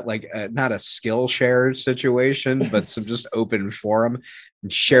kind of not a skill share situation, but some just open forum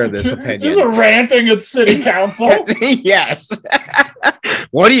and share this opinion. Just ranting at city council. Yes.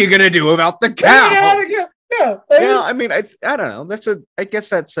 What are you gonna do about the cows? Yeah. I mean, I don't know. I guess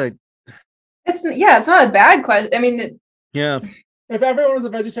that's a. It's not a bad question. I mean, yeah. If everyone was a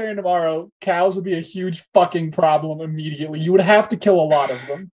vegetarian tomorrow, cows would be a huge fucking problem immediately. You would have to kill a lot of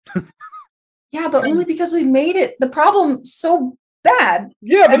them. Yeah, but only because we made it the problem so bad.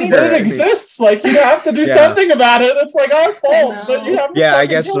 Yeah, but it exists. Like, you have to do something about it. It's like our fault, but you have to I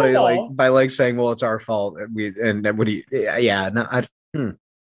guess by saying, well, it's our fault.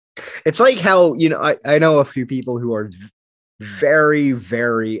 It's like how, I know a few people who are very,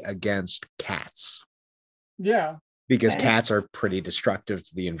 very against cats. Yeah. Because cats are pretty destructive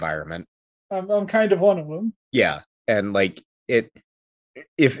to the environment. I'm kind of one of them. Yeah. And like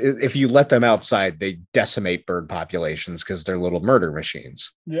if you let them outside, they decimate bird populations because they're little murder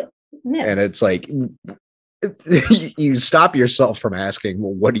machines. Yeah. And it's like you stop yourself from asking,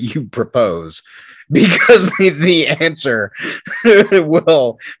 well, what do you propose? Because the answer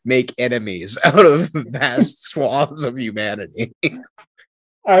will make enemies out of vast swaths of humanity.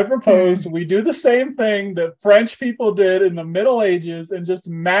 I propose we do the same thing that French people did in the Middle Ages and just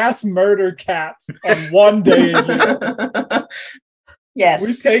mass murder cats on one day a year. Yes,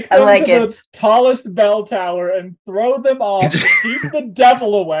 we take them to the tallest bell tower and throw them off to keep the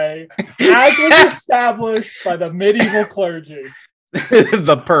devil away, as was established by the medieval clergy.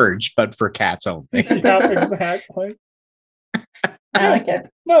 The purge, but for cats only. Yeah, exactly. I like it.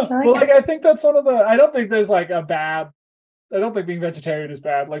 No, I think that's one of the. I don't think there's like a bad. I don't think being vegetarian is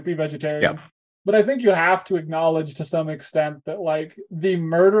bad. Like, be vegetarian. Yeah. But I think you have to acknowledge to some extent that like the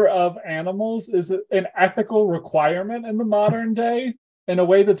murder of animals is an ethical requirement in the modern day in a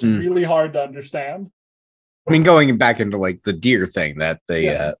way that's really hard to understand. I mean, going back into like the deer thing that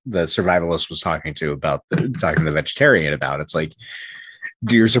the survivalist was talking to the vegetarian about, it's like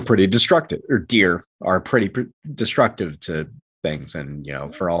deer are pretty destructive to things. And,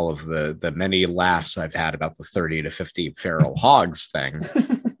 for all of the many laughs I've had about the 30 to 50 feral hogs thing,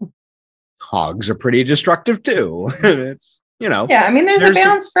 hogs are pretty destructive too. It's, Yeah, I mean, there's a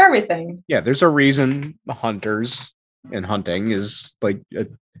balance for everything. Yeah, there's a reason hunters and hunting is like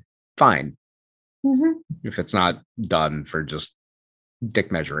fine if it's not done for just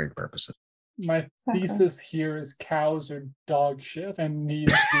dick measuring purposes. My thesis here is cows are dog shit and need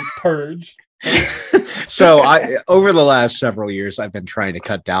to be purged. So over the last several years, I've been trying to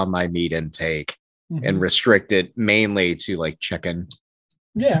cut down my meat intake and restrict it mainly to like chicken.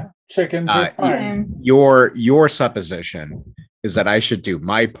 Yeah, chickens are fine. Your supposition is that I should do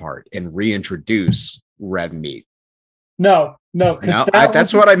my part and reintroduce red meat. No, because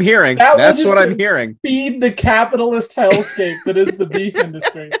that's what I'm hearing. That's what I'm hearing. Feed the capitalist hellscape that is the beef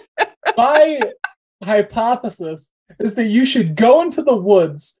industry. My hypothesis is that you should go into the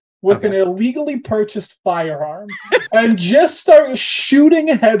woods with an illegally purchased firearm and just start shooting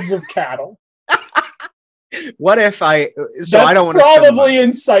heads of cattle. What if I don't want to probably spend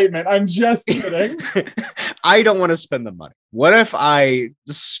incitement. I'm just kidding. I don't want to spend the money. What if I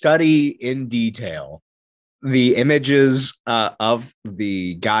study in detail the images of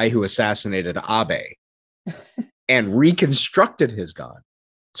the guy who assassinated Abe and reconstructed his gun?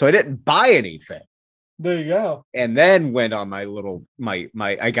 So I didn't buy anything. There you go. And then went on my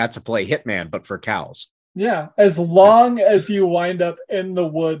I got to play Hitman, but for cows. Yeah, as long as you wind up in the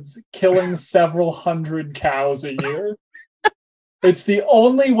woods killing several hundred cows a year. It's the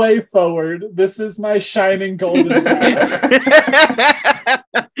only way forward. This is my shining golden path.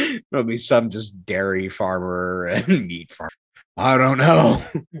 There'll be some just dairy farmer and meat farmer. I don't know.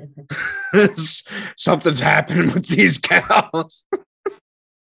 Something's happening with these cows.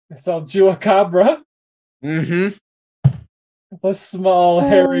 I saw Chupacabra. A small,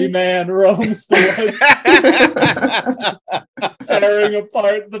 hairy man roams the woods, tearing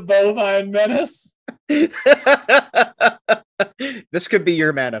apart the bovine menace. This could be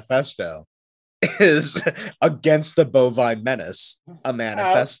your manifesto. Is against the bovine menace a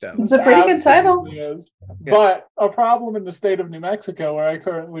manifesto? It's a pretty good title. But a problem in the state of New Mexico, where I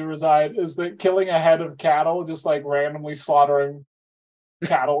currently reside, is that killing a head of cattle, just like randomly slaughtering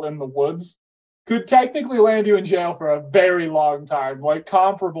cattle in the woods, could technically land you in jail for a very long time, like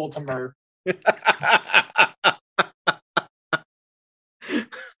comparable to murder.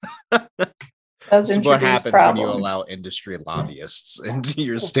 This is what happens when you allow industry lobbyists into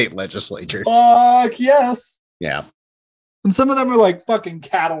your state legislatures. Fuck yes. Yeah. And some of them are like fucking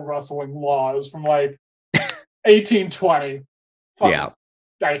cattle rustling laws from like 1820. Yeah.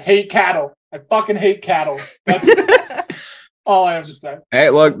 I hate cattle. I fucking hate cattle. That's all I have to say. Hey,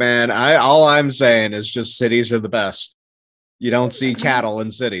 look, man, all I'm saying is just cities are the best. You don't see cattle in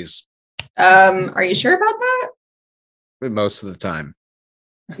cities. Are you sure about that? Most of the time.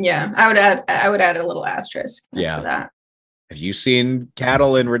 Yeah, I would add a little asterisk next to that. Have you seen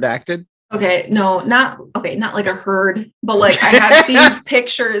cattle in Redacted? Okay, not like a herd, but like I have seen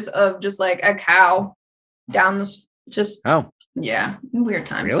pictures of just like a cow down the yeah, weird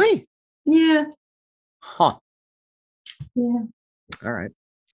times. Really? Yeah. Huh. Yeah. All right.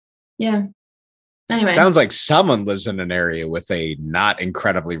 Yeah. Anyway. Sounds like someone lives in an area with a not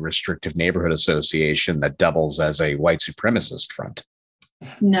incredibly restrictive neighborhood association that doubles as a white supremacist front.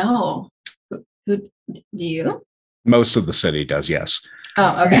 No. Who do you? Most of the city does, yes.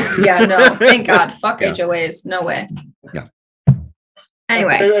 Oh, okay. Yeah, no. Thank God. Fuck HOAs. No way. Yeah.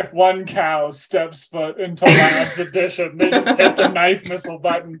 Anyway. If one cow steps foot into Lab's edition, they just hit the knife missile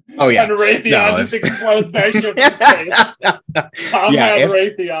button. Oh, yeah. And Raytheon just explodes that shit in space.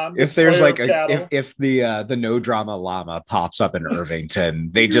 Raytheon. If there's like if the no drama llama pops up in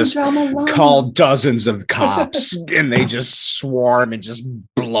Irvington, they just call dozens of cops and they just swarm and just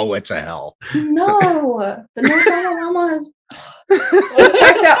blow it to hell. No, the no drama llama is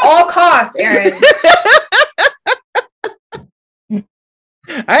protect at all costs, Aaron.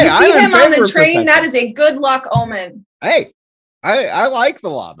 Hey, you see him on the train, that is a good luck omen. Hey, I like the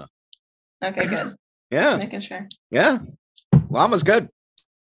llama. Okay, good. Yeah. Just making sure. Yeah. Llama's good.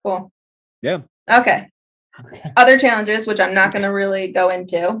 Cool. Yeah. Okay. Other challenges, which I'm not going to really go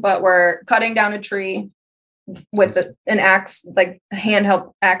into, but we're cutting down a tree with an axe, like a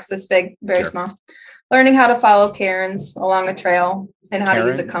handheld axe this big, very small. Learning how to follow Karens along a trail and how to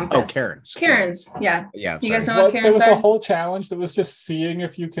use a compass. Oh, Karens. Karens, yeah. Yeah. You guys know what Karens are? There was a whole challenge that was just seeing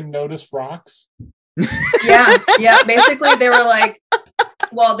if you can notice rocks. Yeah. Basically, they were like,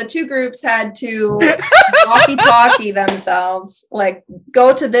 well, the two groups had to walkie-talkie themselves, like,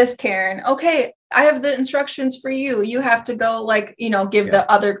 go to this Karen. Okay, I have the instructions for you. You have to go, like, give the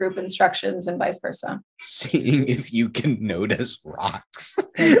other group instructions and vice versa. Seeing if you can notice rocks.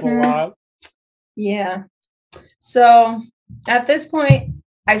 That's a lot. Yeah. So at this point,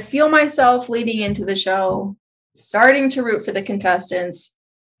 I feel myself leading into the show, starting to root for the contestants.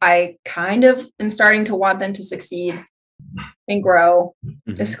 I kind of am starting to want them to succeed. and grow.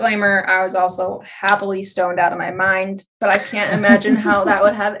 Mhm. Disclaimer, I was also happily stoned out of my mind, but I can't imagine how that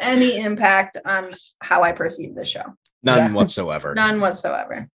would have any impact on how I perceive the show. None whatsoever. None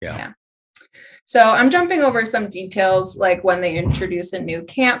whatsoever. Yeah. So I'm jumping over some details, like when they introduce a new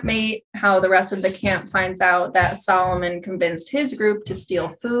campmate, how the rest of the camp finds out that Solomon convinced his group to steal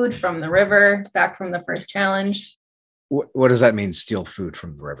food from the river back from the first challenge. What does that mean, steal food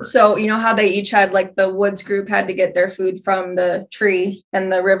from the river? So you know how they each had, like, the woods group had to get their food from the tree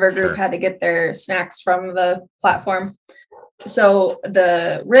and the river group had to get their snacks from the platform. So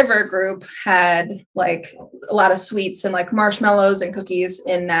the river group had like a lot of sweets and like marshmallows and cookies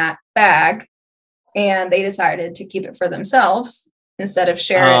in that bag, and they decided to keep it for themselves instead of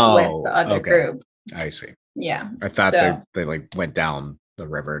share it with the other group. I see. Yeah. I thought they like went down the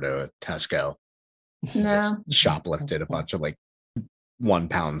river to a Tesco. No. Shoplifted a bunch of like 1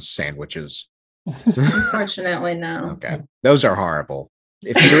 pound sandwiches. Unfortunately, no. Okay. Those are horrible.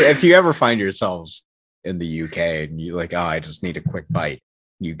 If you ever find yourselves in the UK and you like, oh, I just need a quick bite,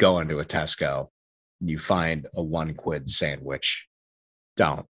 you go into a Tesco, you find a £1 sandwich.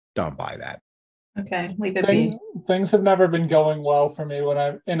 Don't buy that. Okay, leave it be. Things have never been going well for me when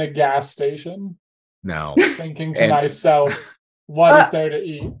I'm in a gas station. No. Thinking to myself, what is there to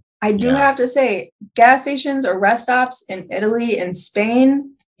eat? I do have to say, gas stations or rest stops in Italy and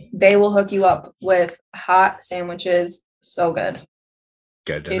Spain, they will hook you up with hot sandwiches. So good.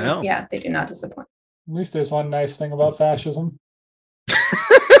 Good to know. Yeah, they do not disappoint. At least there's one nice thing about fascism.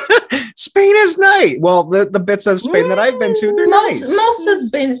 Spain is nice. Well, the bits of Spain that I've been to, they're nice. Most of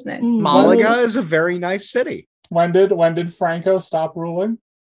Spain is nice. Malaga is a very nice city. When did Franco stop ruling?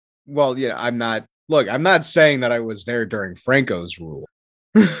 Well, yeah, I'm not saying that I was there during Franco's rule.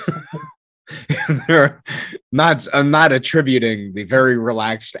 I'm not attributing the very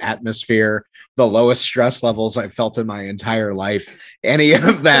relaxed atmosphere, the lowest stress levels I've felt in my entire life, any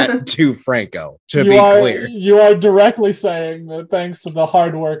of that to Franco, to be clear. You are directly saying that thanks to the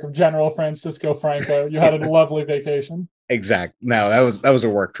hard work of General Francisco Franco, you had a lovely vacation. Exact. No, that was a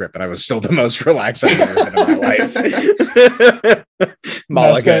work trip, and I was still the most relaxed I've ever been in my life.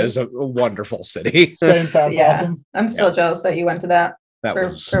 Malaga is a wonderful city. Spain sounds awesome. I'm still jealous that you went to that. That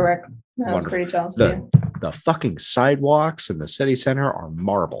was for Rick. I was pretty jealous of you. The fucking sidewalks in the city center are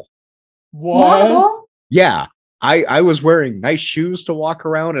marble. What? Marble? Yeah. I was wearing nice shoes to walk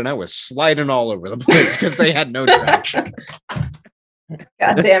around, and I was sliding all over the place because they had no traction.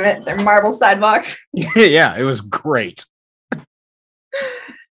 God damn it. They're marble sidewalks. Yeah, it was great.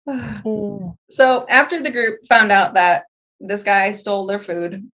 So after the group found out that this guy stole their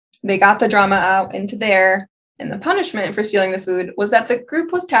food, they got the drama out into the air. And the punishment for stealing the food was that the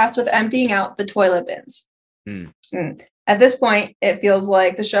group was tasked with emptying out the toilet bins. At this point, it feels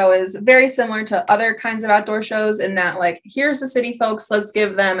like the show is very similar to other kinds of outdoor shows in that, like, here's the city folks, let's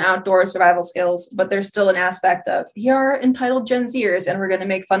give them outdoor survival skills, but there's still an aspect of, here are entitled Gen Zers, and we're going to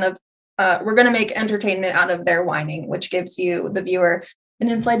make we're going to make entertainment out of their whining, which gives you, the viewer, an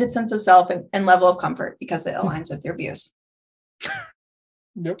inflated sense of self and level of comfort because it aligns with your views.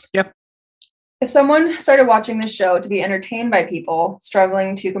 Yep. If someone started watching this show to be entertained by people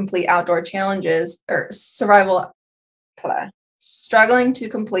struggling to complete outdoor challenges or struggling to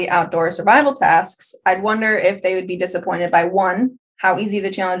complete outdoor survival tasks, I'd wonder if they would be disappointed by 1, how easy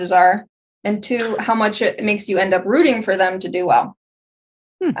the challenges are, and 2, how much it makes you end up rooting for them to do well.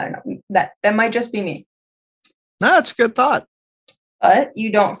 I don't know. That might just be me. No, that's a good thought. But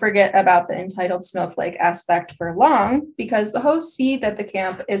you don't forget about the entitled snowflake aspect for long, because the hosts see that the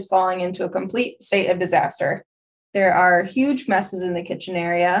camp is falling into a complete state of disaster. There are huge messes in the kitchen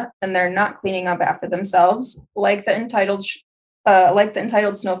area, and they're not cleaning up after themselves, like the entitled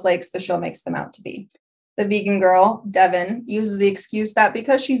snowflakes the show makes them out to be. The vegan girl, Devin, uses the excuse that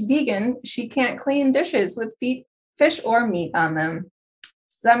because she's vegan, she can't clean dishes with fish or meat on them.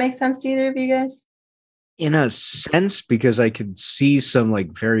 Does that make sense to either of you guys? In a sense, because I could see some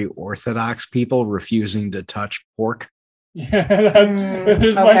like very orthodox people refusing to touch pork. Yeah, that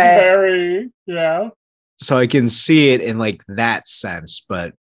is like very, yeah. So I can see it in like that sense,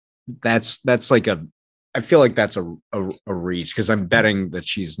 but that's like I feel like that's a reach because I'm betting that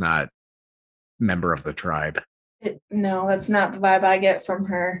she's not member of the tribe. No, that's not the vibe I get from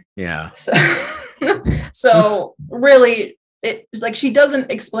her. Yeah. So really, it's like she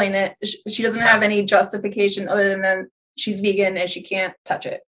doesn't explain it. She doesn't have any justification other than she's vegan and she can't touch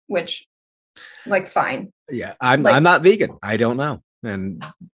it, which, like, fine. Yeah, I'm not vegan. I don't know. And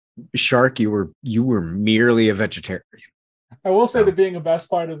Shark, you were merely a vegetarian. I will say that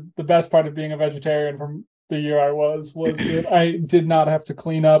the best part of being a vegetarian from the year I was that I did not have to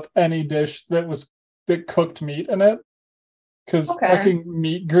clean up any dish that cooked meat in it. because Okay. fucking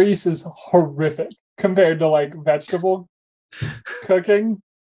meat grease is horrific compared to like vegetable cooking.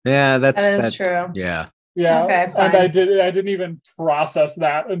 Yeah, That is true. Yeah. Yeah, Okay, and fine. I didn't even process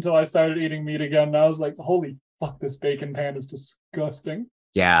that until I started eating meat again. And I was like, holy fuck, this bacon pan is disgusting.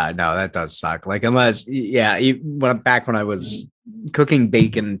 Yeah, no, that does suck. Like, unless, yeah, when I was cooking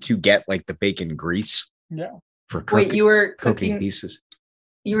bacon to get like the bacon grease Yeah. for Wait, you were cooking cooking pieces.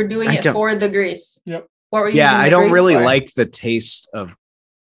 You were doing I it don't- for the grease. Yep. What were you Yeah, using I the don't grease really for? like the taste of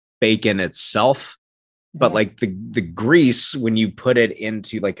bacon itself, but Yeah. like the grease when you put it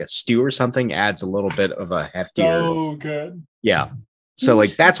into like a stew or something adds a little bit of a heftier. So good. Yeah. So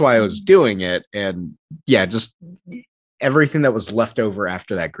like that's why I was doing it, and yeah, just everything that was left over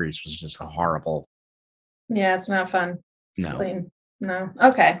after that grease was just horrible. Yeah, it's not fun. No. Clean. No.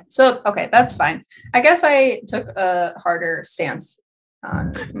 Okay. So, okay, that's fine. I guess I took a harder stance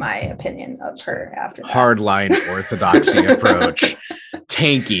on my opinion of her after that. Hardline orthodoxy approach.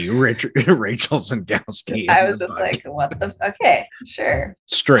 Tanky Rachel Zengowski. I was just like, what the? Okay, sure.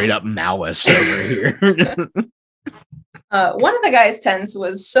 Straight up Maoist over here. One of the guys' tents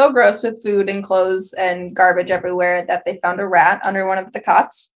was so gross with food and clothes and garbage everywhere that they found a rat under one of the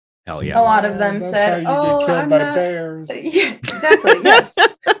cots. Hell yeah. A lot of them That's said, how you "Oh, get killed I'm by not." bears. Yeah, exactly. Yes.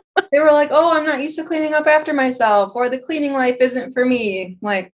 They were like, "Oh, I'm not used to cleaning up after myself," or "The cleaning life isn't for me."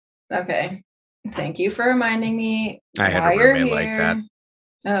 Like, okay, thank you for reminding me. I had why a you're roommate like that. here.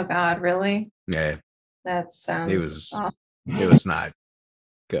 Oh God, really? Yeah, That sounds. it was awful. it was not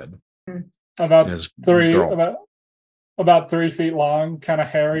good. About It was three girl. about 3 feet long, kind of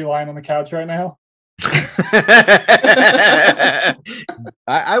hairy, lying on the couch right now.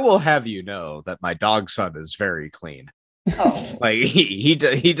 I will have you know that my dog son is very clean. Oh, Like he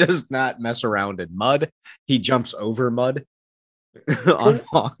does not mess around in mud. He jumps over mud on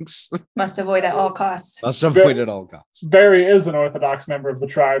walks. must avoid at all costs. Must avoid at all costs. Barry is an Orthodox member of the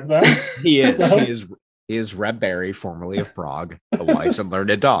tribe, though. He is. So- He is Reb Barry, formerly of Prague, a wise and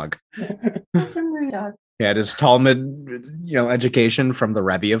learned dog. Awesome dog. He had his Talmud, education from the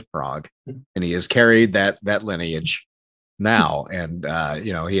Rebbe of Prague, and he has carried that lineage now. And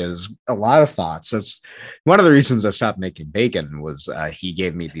he has a lot of thoughts. That's one of the reasons I stopped making bacon. Was he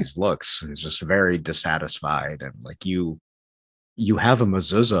gave me these looks. He's just very dissatisfied, and like you have a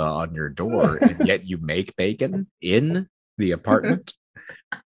mezuzah on your door, and yet you make bacon in the apartment.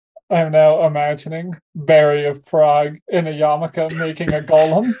 I'm now imagining Barry of Prague in a yarmulke making a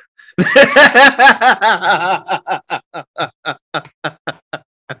golem.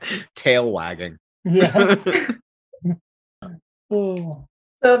 Tail wagging. Yeah. Oh.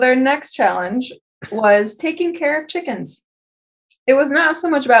 So their next challenge was taking care of chickens. It was not so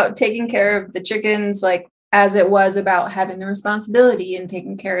much about taking care of the chickens, like as it was about having the responsibility and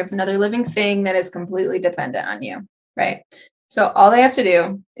taking care of another living thing that is completely dependent on you, right? So all they have to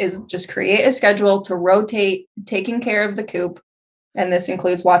do is just create a schedule to rotate taking care of the coop, and this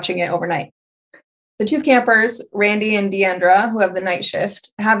includes watching it overnight. The two campers, Randy and Deandra, who have the night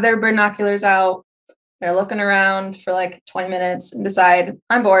shift, have their binoculars out. They're looking around for like 20 minutes and decide,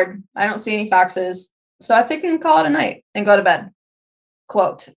 I'm bored. I don't see any foxes. So I think we can call it a night and go to bed.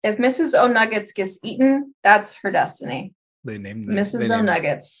 Quote, if Mrs. O'Nuggets gets eaten, that's her destiny. They named Mrs.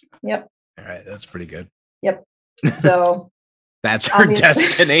 O'Nuggets. Yep. All right, that's pretty good. Yep. So that's her obviously-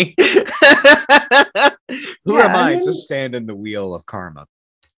 destiny. Who Yeah, am I I mean- to stand in the wheel of karma?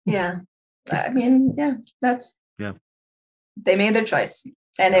 yeah. I mean, yeah, that's Yeah. They made their choice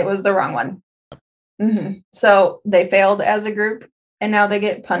and it was the wrong one. So they failed as a group and now they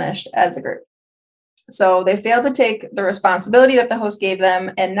get punished as a group. So they failed to take the responsibility that the host gave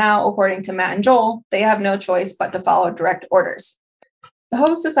them. And now, according to Matt and Joel, they have no choice but to follow direct orders. The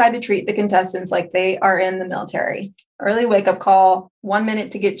host decided to treat the contestants like they are in the military. Early wake-up call, 1 minute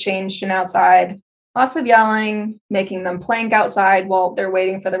to get changed and outside, lots of yelling, making them plank outside while they're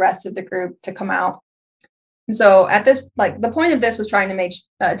waiting for the rest of the group to come out. And so at this, the point of this was trying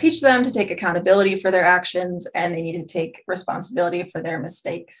to teach them to take accountability for their actions, and they need to take responsibility for their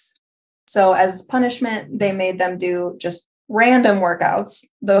mistakes. So as punishment, they made them do just random workouts.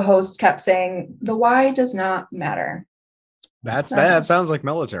 The host kept saying, the why does not matter. That sounds like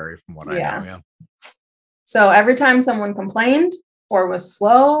military from what I know. Yeah. So every time someone complained or was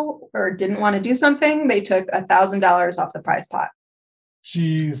slow or didn't want to do something, they took $1,000 off the prize pot.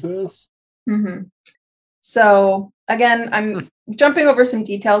 Jesus. So again, I'm jumping over some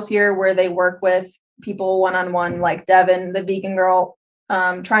details here where they work with people one-on-one, like Devin, the vegan girl,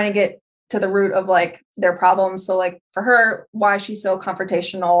 trying to get to the root of like their problems. So like for her, why she's so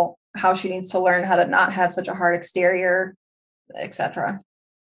confrontational, how she needs to learn how to not have such a hard exterior, etc.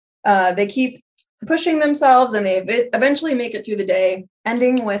 They keep pushing themselves, and they eventually make it through the day,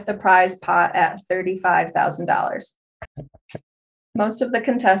 ending with a prize pot at $35,000. Most of the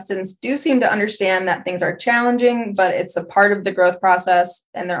contestants do seem to understand that things are challenging, but it's a part of the growth process,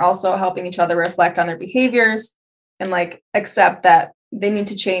 and they're also helping each other reflect on their behaviors and like accept that they need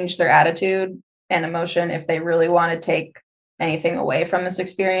to change their attitude and emotion if they really want to take anything away from this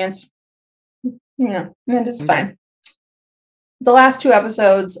experience. Yeah, and it's fine. The last 2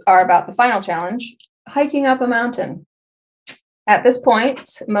 episodes are about the final challenge, hiking up a mountain. At this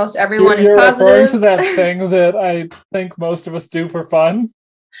point, most everyone is positive. Referring to that thing that I think most of us do for fun.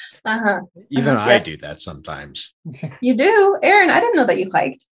 Even I do that sometimes. You do? Aaron, I didn't know that you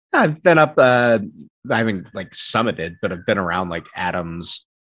hiked. I've been up, I haven't like summited, but I've been around like Adams.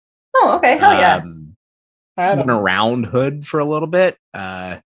 Oh, okay. Hell yeah. Went around Hood for a little bit.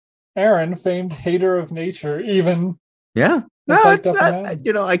 Aaron, famed hater of nature, even. Yeah. No,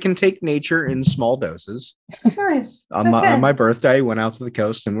 I can take nature in small doses. Nice. On my birthday, I went out to the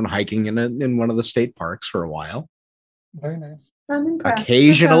coast and went hiking in one of the state parks for a while. Very nice. I'm impressed.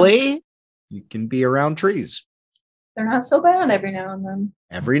 Occasionally, you can be around trees. They're not so bad every now and then.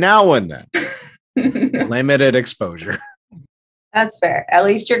 Every now and then. Limited exposure. That's fair. At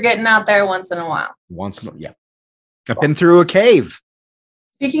least you're getting out there once in a while. Yeah. I've been through a cave.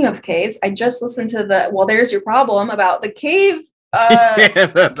 Speaking of caves, I just listened to There's Your Problem about the cave.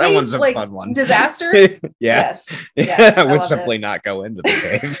 That cave, one's a fun one. Disasters? Yeah. Yes. I would simply not go into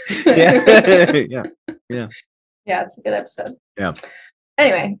the cave. Yeah. Yeah, it's a good episode. Yeah.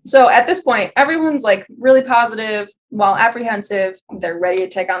 Anyway, so at this point, everyone's like really positive while apprehensive. They're ready to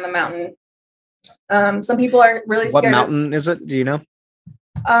take on the mountain. Some people are really scared. What mountain is it? Do you know?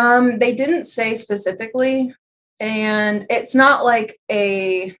 They didn't say specifically. And it's not like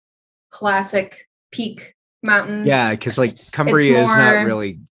a classic peak mountain. Yeah, because like Cumbria is not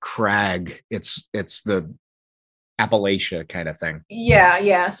really crag. It's the Appalachia kind of thing.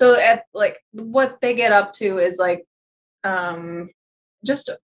 Yeah. So at like what they get up to is like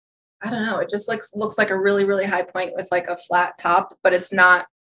just I don't know, it just looks like a really, really high point with like a flat top, but it's not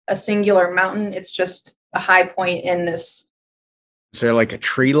a singular mountain. It's just a high point in this. Is there like a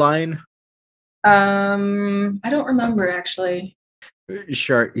tree line? I don't remember actually.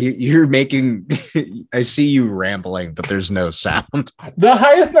 Sure, you're making. I see you rambling, but there's no sound. The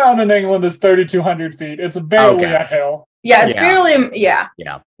highest mountain in England is 3,200 feet. It's barely a hill. Yeah, it's barely. Yeah.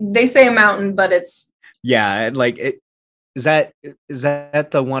 They say a mountain, but it's. Yeah, like is that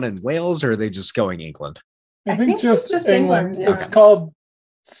the one in Wales, or are they just going England? I think just England. Yeah. It's called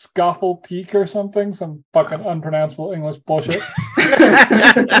Scoffle Peak or something. Some fucking unpronounceable English bullshit.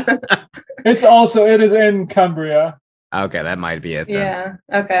 It is in Cumbria. Okay, that might be it then. Yeah.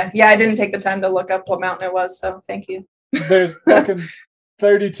 Okay. Yeah, I didn't take the time to look up what mountain it was, so thank you. There's fucking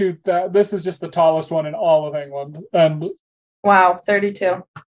 32. This is just the tallest one in all of England, and wow, 32.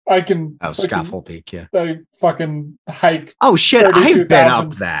 I can. Scoffle Peak. Yeah. I fucking hike. Oh shit! I've been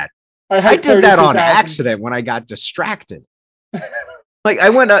up that. I did that on accident when I got distracted. Like I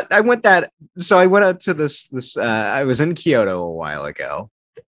went out to this. I was in Kyoto a while ago,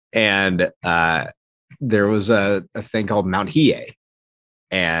 and there was a thing called Mount Hiei,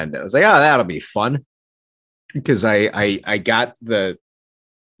 and I was like, oh, that'll be fun, because I got the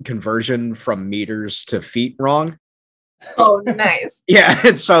conversion from meters to feet wrong. Oh, nice. Yeah,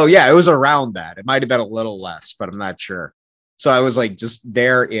 and so it was around that. It might have been a little less, but I'm not sure. So I was like just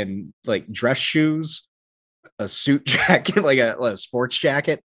there in like dress shoes, a suit jacket, like a sports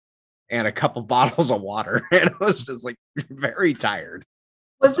jacket, and a couple bottles of water, and I was just like very tired.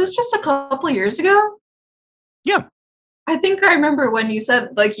 Was this just a couple years ago? Yeah. I think I remember when you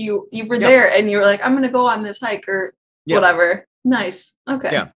said like you were there and you were like, I'm gonna go on this hike or whatever. Nice.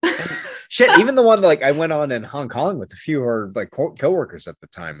 Okay. Yeah. Shit, even the one like I went on in Hong Kong with a few of our like coworkers at the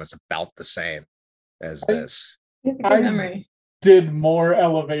time was about the same as this. I did more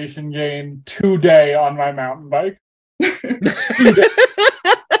elevation gain today on my mountain bike.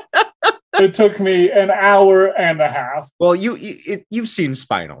 It took me an hour and a half. Well, you've seen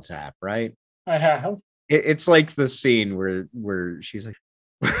Spinal Tap, right? I have. It's like the scene where she's like,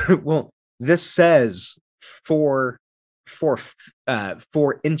 well, this says 4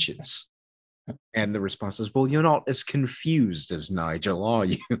 inches. And the response is, well, you're not as confused as Nigel, are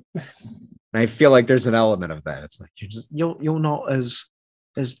you? And I feel like there's an element of that. It's like you're not as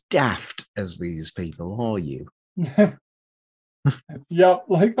daft as these people, are you? Yep,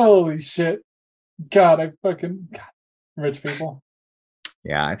 like holy shit. God, rich people.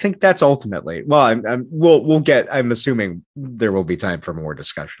 Yeah, I think that's ultimately. Well, we'll get. I'm assuming there will be time for more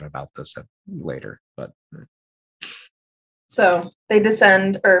discussion about this later. But so they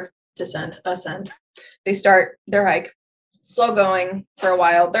ascend. They start their hike, slow going for a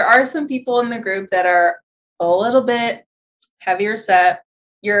while. There are some people in the group that are a little bit heavier set.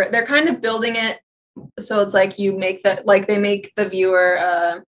 They're kind of building it, so it's like you make that, like they make the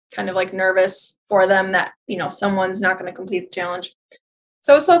viewer kind of like nervous for them that, you know, someone's not going to complete the challenge.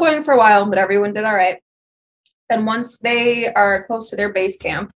 So it's slow going for a while, but everyone did all right. And once they are close to their base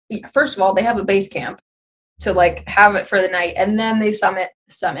camp, first of all, they have a base camp to like have it for the night, and then they summit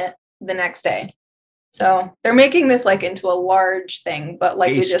the next day. So they're making this like into a large thing, but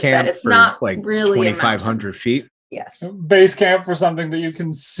like Base we just camp said, it's for, not like really 2,500 feet. Yes. Base camp for something that you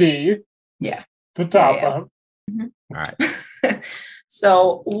can see. Yeah. The top Yeah. of. Mm-hmm. All right.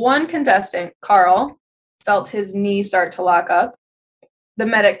 So one contestant, Carl, felt his knee start to lock up. The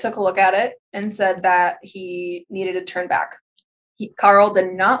medic took a look at it and said that he needed to turn back. Carl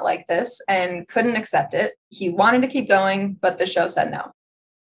did not like this and couldn't accept it. He wanted to keep going, but the show said no.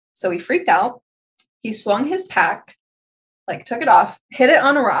 So he freaked out. He swung his pack, like took it off, hit it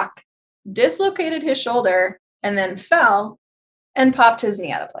on a rock, dislocated his shoulder, and then fell and popped his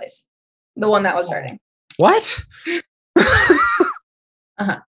knee out of place. The one that was hurting. What?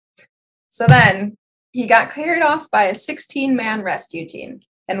 So then he got carried off by a 16-man rescue team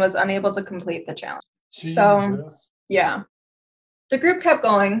and was unable to complete the challenge. Jesus. So, yeah. The group kept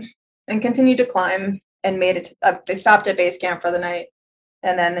going and continued to climb and made it. They stopped at base camp for the night.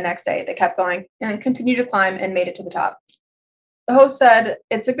 And then the next day they kept going and continued to climb and made it to the top. The host said,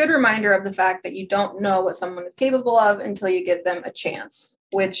 it's a good reminder of the fact that you don't know what someone is capable of until you give them a chance,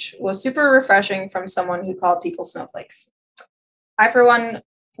 which was super refreshing from someone who called people snowflakes. I, for one,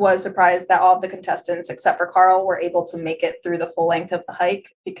 was surprised that all of the contestants, except for Carl, were able to make it through the full length of the hike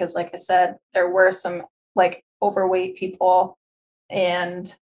because, like I said, there were some like overweight people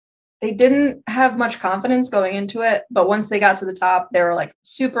and they didn't have much confidence going into it. But once they got to the top, they were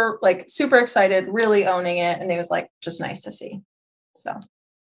super excited, really owning it. And it was like just nice to see. So,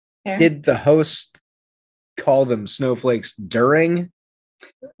 Aaron? Did the host call them snowflakes during?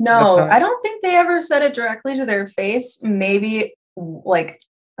 No, I don't think they ever said it directly to their face. Maybe like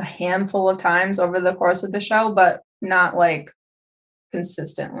a handful of times over the course of the show, but not like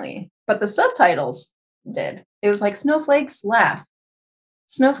consistently. But the subtitles did. It was like snowflakes laugh,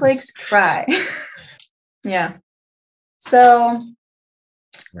 snowflakes cry. Yeah. So,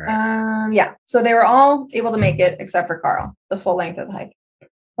 yeah. So they were all able to make it except for Carl, the full length of the hike.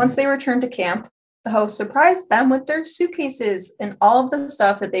 Once they returned to camp, the host surprised them with their suitcases and all of the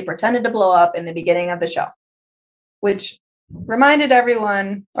stuff that they pretended to blow up in the beginning of the show, which reminded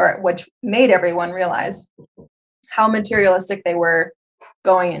everyone, or which made everyone realize how materialistic they were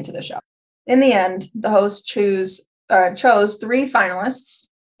going into the show. In the end, the host chose 3 finalists,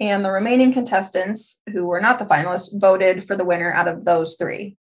 and the remaining contestants who were not the finalists voted for the winner out of those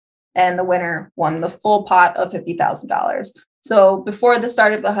 3. And the winner won the full pot of $50,000. So before the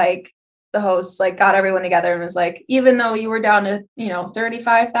start of the hike, the host got everyone together and was like, even though you were down to,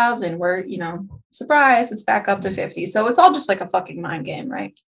 35,000, we're, surprise, it's back up to 50. So it's all just like a fucking mind game,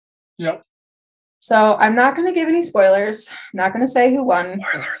 right? Yep. So I'm not going to give any spoilers. I'm not going to say who won.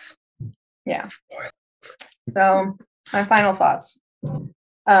 Spoilers. Yeah. So my final thoughts.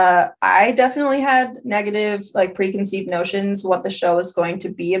 I definitely had negative, preconceived notions what the show is going to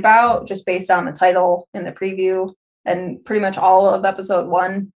be about, just based on the title and the preview and pretty much all of episode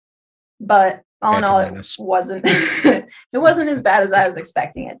 1. But all in all, it wasn't it wasn't as bad as I was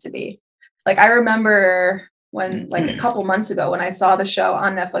expecting it to be. I remember when, a couple months ago, when I saw the show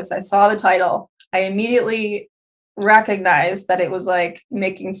on Netflix, I saw the title. I immediately recognized that it was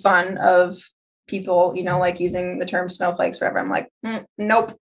making fun of people, using the term snowflakes forever. I'm like,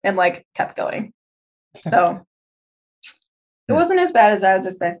 nope, and kept going. So it wasn't as bad as I was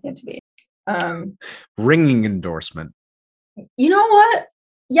expecting it to be. Ringing endorsement. You know what?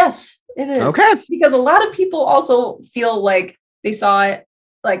 Yes, it is. Okay. Because a lot of people also feel like they saw it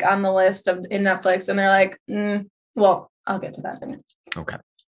on the list in Netflix and they're like, well, I'll get to that in a minute. Okay.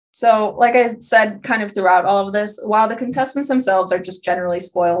 So like I said, kind of throughout all of this, while the contestants themselves are just generally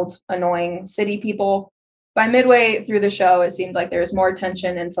spoiled, annoying city people, by midway through the show, it seemed like there was more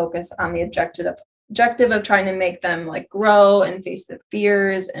attention and focus on the objective of trying to make them grow and face their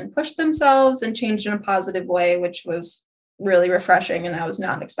fears and push themselves and change in a positive way, which was really refreshing, and I was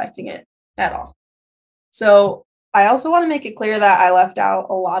not expecting it at all. So I also want to make it clear that I left out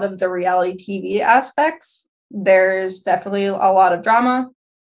a lot of the reality TV aspects. There's definitely a lot of drama.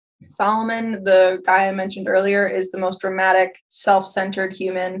 Solomon, the guy I mentioned earlier, is the most dramatic, self-centered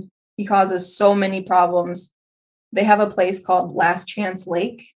human. He causes so many problems. They have a place called Last Chance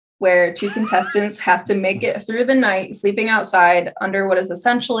Lake, where two contestants have to make it through the night sleeping outside under what is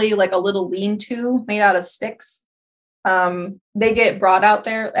essentially like a little lean-to made out of sticks. They get brought out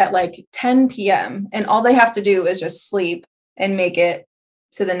there at like 10 p.m. and all they have to do is just sleep and make it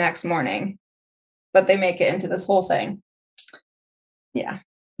to the next morning. But they make it into this whole thing. Yeah.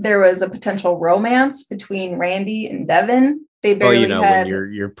 There was a potential romance between Randy and Devin. They barely had...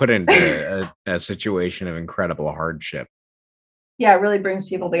 when you're put into a situation of incredible hardship. Yeah, it really brings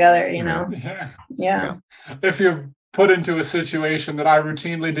people together, you know? Yeah. If you're put into a situation that I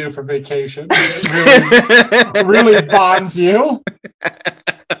routinely do for vacation, it really bonds you.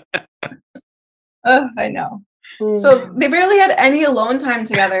 I know. So they barely had any alone time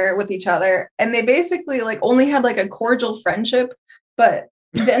together with each other, and they basically like only had like a cordial friendship, but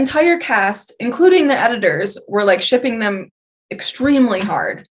the entire cast, including the editors, were like shipping them extremely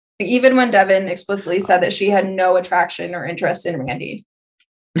hard. Even when Devin explicitly said that she had no attraction or interest in Randy.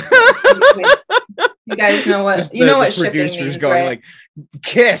 You guys know what what shipping means, going right? Like,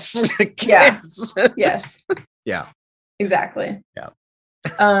 kiss, kiss. Yeah. Yes. Yeah. Exactly. Yeah.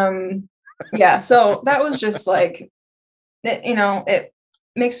 Yeah. So that was just like, it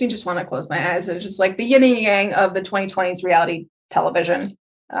makes me just want to close my eyes. It's just like the yin and yang of the 2020s reality television.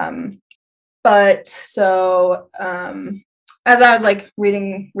 As I was like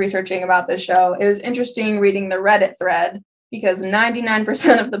researching about this show, it was interesting reading the Reddit thread because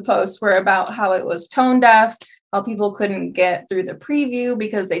 99% of the posts were about how it was tone deaf, how people couldn't get through the preview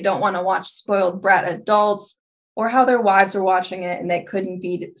because they don't want to watch spoiled brat adults, or how their wives were watching it and they couldn't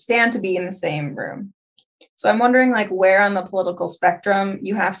stand to be in the same room. So I'm wondering like where on the political spectrum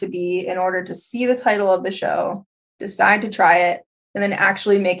you have to be in order to see the title of the show, decide to try it, and then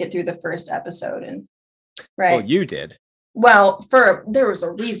actually make it through the first episode. And right. Well, you did. Well, there was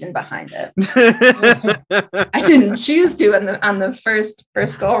a reason behind it. I didn't choose to on the first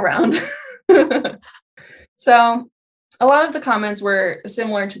go around. So a lot of the comments were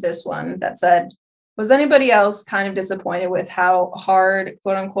similar to this one that said, was anybody else kind of disappointed with how hard,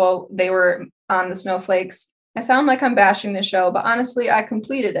 quote unquote, they were on the Snowflakes? I sound like I'm bashing the show, but honestly, I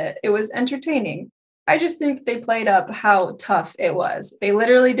completed it. It was entertaining. I just think they played up how tough it was. They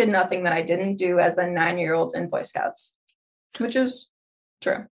literally did nothing that I didn't do as a 9-year-old in Boy Scouts. Which is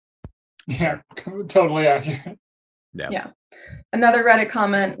true. Yeah, totally accurate. Yeah. Another Reddit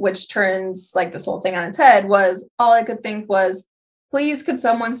comment, which turns like this whole thing on its head, was all I could think was, please, could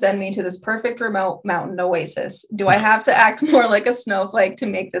someone send me to this perfect remote mountain oasis? Do I have to act more like a snowflake to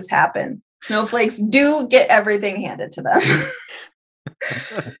make this happen? Snowflakes do get everything handed to them.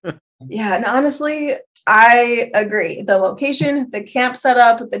 Yeah, and honestly, I agree. The location, the camp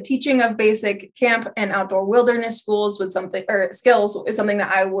setup, the teaching of basic camp and outdoor wilderness skills is something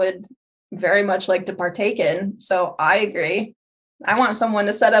that I would very much like to partake in. So I agree. I want someone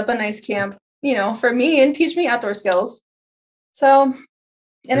to set up a nice camp, for me and teach me outdoor skills. So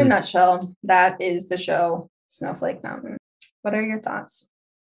in a nutshell, that is the show Snowflake Mountain. What are your thoughts?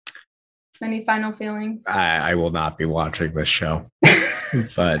 Any final feelings? I will not be watching this show.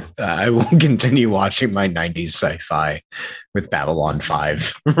 But I will continue watching my 90s sci-fi with Babylon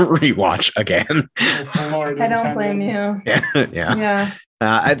 5 rewatch again. I don't blame you. Yeah.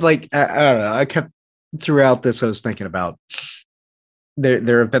 I don't know. I kept throughout this. I was thinking about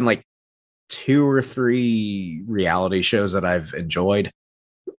there have been like 2 or 3 reality shows that I've enjoyed.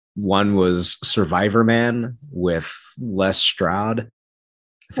 One was Survivor Man with Les Stroud,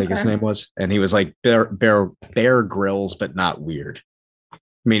 I think his name was, and he was like Bear Grylls, but not weird.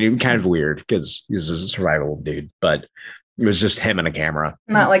 I mean, kind of weird because he's a survival dude, but it was just him and a camera.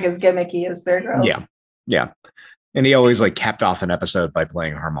 Not like as gimmicky as Bear Grylls. Yeah. And he always like capped off an episode by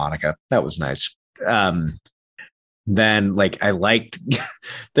playing a harmonica. That was nice. Then like I liked,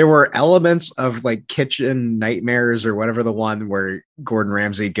 there were elements of like Kitchen Nightmares or whatever, the one where Gordon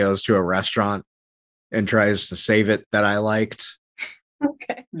Ramsay goes to a restaurant and tries to save it, that I liked.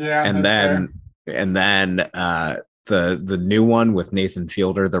 Okay. Yeah. And then the new one with Nathan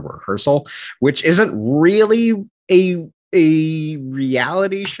Fielder, The Rehearsal, which isn't really a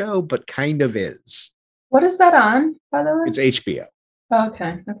reality show, but kind of is. What is that on, by the way? It's HBO. Oh,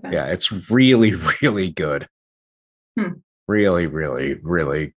 okay. Yeah, it's really, really good. Really, really,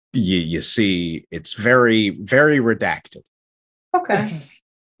 really. You see, it's very, very redacted. Okay.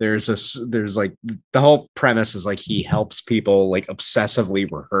 There's like the whole premise is like he helps people like obsessively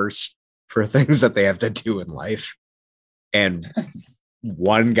rehearse for things that they have to do in life. And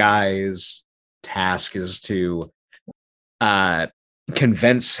one guy's task is to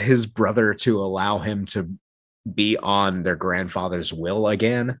convince his brother to allow him to be on their grandfather's will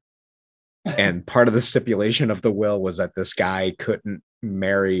again. And part of the stipulation of the will was that this guy couldn't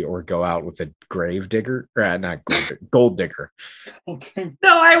marry or go out with a grave digger, or not grave digger, gold digger. No,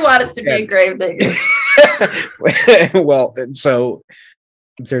 I want it to be a grave digger. Well, and so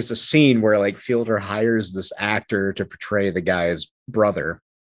there's a scene where like Fielder hires this actor to portray the guy's brother,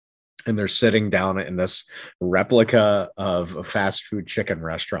 and they're sitting down in this replica of a fast food chicken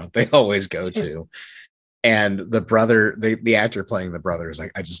restaurant they always go to. And the brother, the actor playing the brother is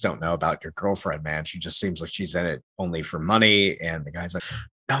like, I just don't know about your girlfriend, man. She just seems like she's in it only for money. And the guy's like,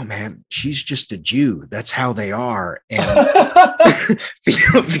 no, man, she's just a Jew. That's how they are. And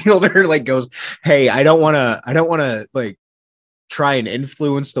Fielder like goes, hey, I don't want to like try and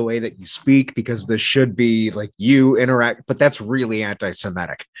influence the way that you speak, because this should be like you interact, but that's really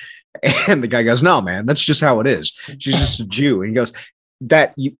anti-Semitic. And the guy goes, no, man, that's just how it is. She's just a Jew. And he goes,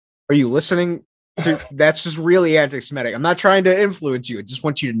 are you listening? That's just really anti-Semitic. I'm not trying to influence you. I just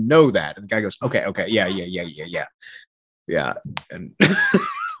want you to know that. And the guy goes, okay, yeah. And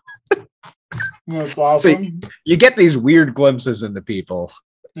that's awesome. So you get these weird glimpses into people.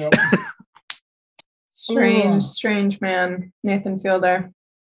 Yep. Strange man, Nathan Fielder.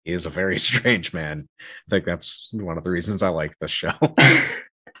 He is a very strange man. I think that's one of the reasons I like this show.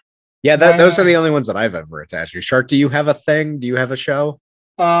 Yeah, those are the only ones that I've ever attached to. Shark, do you have a thing? Do you have a show?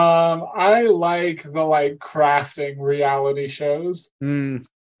 I like the crafting reality shows.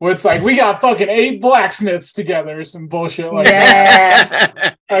 Where it's like, we got fucking 8 blacksmiths together or some bullshit like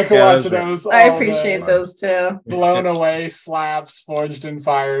that. I can watch those. I appreciate those too. Blown Away slabs, Forged in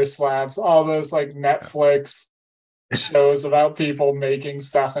Fire slabs, all those like Netflix shows about people making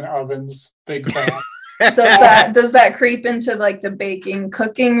stuff in ovens. Big fan. Does that creep into like the baking,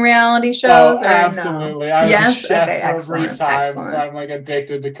 cooking reality shows? Oh, absolutely. No? I was a chef for a brief time, excellent. So I'm like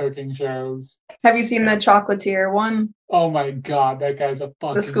addicted to cooking shows. Have you seen the Chocolatier one? Oh my god, that guy's a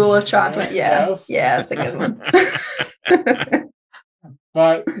fucking The School of Chocolate. Yes. Yeah, that's a good one.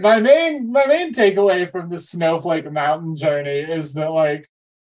 But my main takeaway from the Snowflake Mountain journey is that like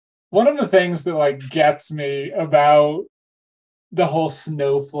one of the things that like gets me about the whole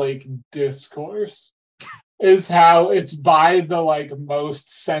snowflake discourse is how it's by the like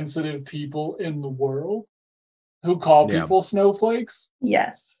most sensitive people in the world who call people snowflakes.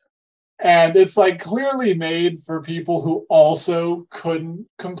 Yes. And it's like clearly made for people who also couldn't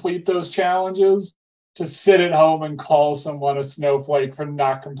complete those challenges to sit at home and call someone a snowflake for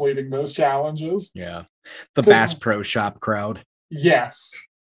not completing those challenges. Yeah. The Bass Pro Shop crowd. Yes.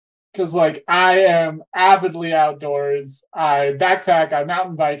 Because like I am avidly outdoors. I backpack, I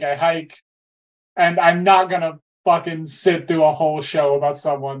mountain bike, I hike. And I'm not going to fucking sit through a whole show about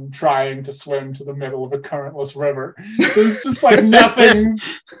someone trying to swim to the middle of a currentless river. There's just like nothing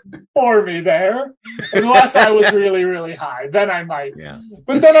for me there. Unless I was really, really high. Then I might. Yeah.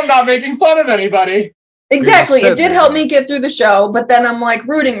 But then I'm not making fun of anybody. Exactly. It did help me get through the show, but then I'm like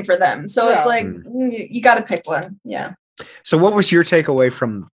rooting for them. So it's like, you got to pick one. Yeah. So what was your takeaway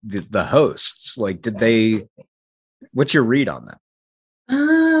from the hosts? Like, what's your read on that?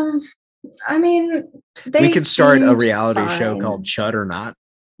 I mean, we could start a reality show called Chud or Not.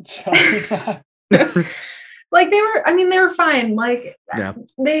 Like they were fine. Like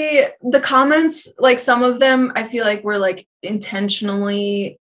the comments, like some of them I feel like were like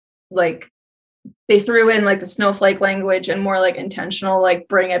intentionally like they threw in like the snowflake language and more like intentional, like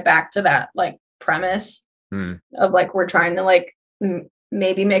bring it back to that like premise of like we're trying to like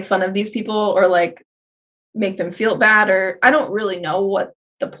maybe make fun of these people or like make them feel bad, or I don't really know what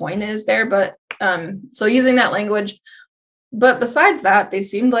the point is there, but so using that language. But besides that, they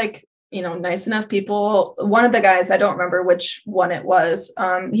seemed like, you know, nice enough people. One of the guys, I don't remember which one it was,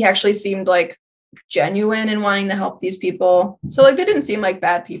 he actually seemed like genuine in wanting to help these people. So like they didn't seem like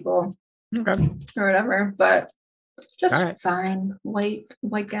bad people or whatever, but just fine white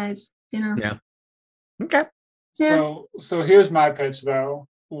guys, you know. Yeah. Okay. So here's my pitch though.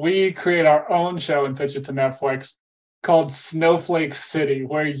 We create our own show and pitch it to Netflix called Snowflake City,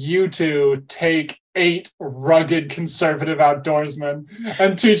 where you two take 8 rugged conservative outdoorsmen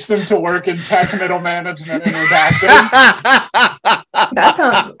and teach them to work in tech middle management and redacting.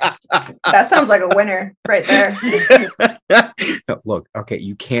 That sounds like a winner right there. No, look, okay,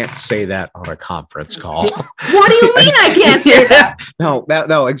 you can't say that on a conference call. What do you mean I can't say that?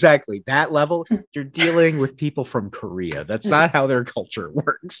 No, exactly. That level, you're dealing with people from Korea. That's not how their culture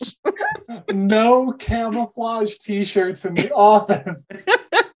works. No camouflage t-shirts in the office.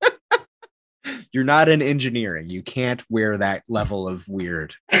 You're not in engineering. You can't wear that level of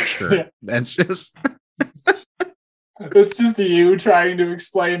weird shirt. Yeah. That's just... It's just you trying to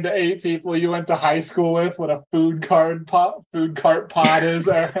explain to 8 people you went to high school with what a food cart pod is,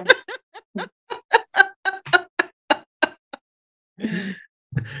 Aaron.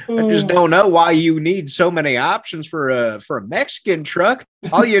 I just don't know why you need so many options for a Mexican truck.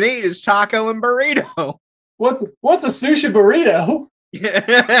 All you need is taco and burrito. What's a sushi burrito?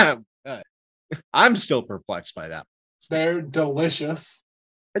 Yeah. I'm still perplexed by that. They're delicious.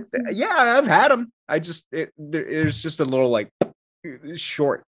 Yeah, I've had them. There's just a little like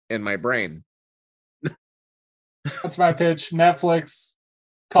short in my brain. That's my pitch. Netflix,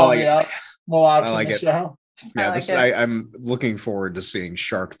 call me up. We'll option the show. Yeah, I'm looking forward to seeing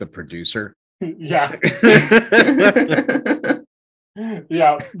Shark the producer. Yeah.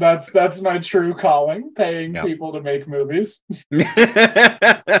 Yeah, that's my true calling, paying people to make movies.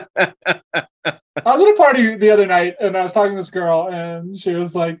 I was at a party the other night and I was talking to this girl and she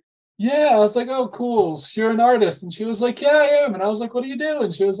was like, yeah, I was like, oh, cool, you're an artist. And she was like, yeah, I am. And I was like, what do you do?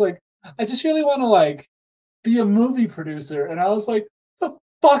 And she was like, I just really want to like be a movie producer. And I was like, the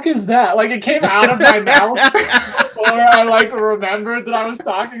fuck is that? Like it came out of my mouth or I like remembered that I was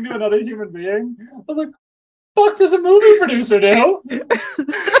talking to another human being. I was like, fuck does a movie producer do?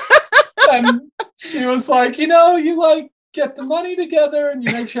 And she was like, you like get the money together and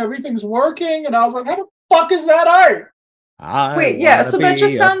you make sure everything's working. And I was like, how the fuck is that art? Wait, yeah, so that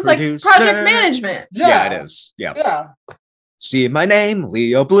just sounds like project management. Yeah, it is. Yeah. See my name,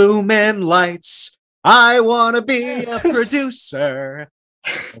 Leo Bloom Lights. I want to be a producer.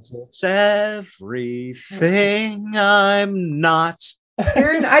 It's everything I'm not.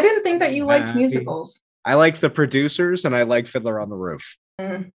 Aaron, I didn't think that you liked musicals. I like The Producers and I like Fiddler on the Roof.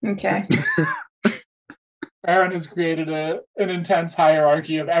 Okay. Aaron has created an intense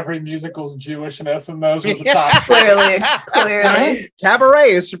hierarchy of every musical's Jewishness, and those were the top. Clearly.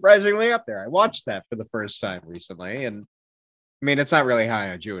 Cabaret is surprisingly up there. I watched that for the first time recently, and I mean, it's not really high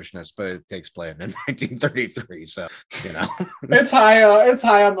on Jewishness, but it takes place in 1933, so it's high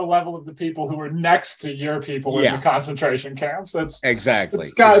on the level of the people who were next to your people in the concentration camps. It's got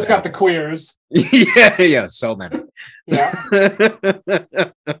the queers. Yeah, so many. Yeah,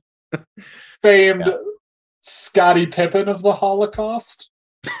 famed Scottie Pippen of the Holocaust,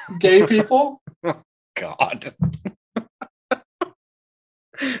 gay people. Oh, God.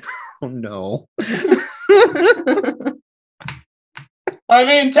 Oh no. I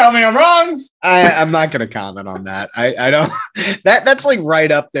mean, tell me I'm wrong. I'm not going to comment on that. I don't. That's like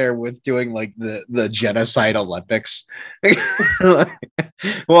right up there with doing like the genocide Olympics.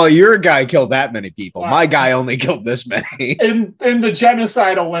 Well, your guy killed that many people. Wow. My guy only killed this many. In the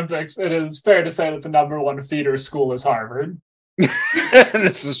genocide Olympics, it is fair to say that the #1 feeder school is Harvard.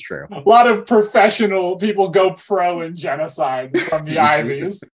 This is true. A lot of professional people go pro in genocide from the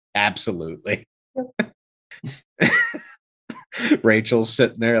Ivies. Absolutely. Rachel's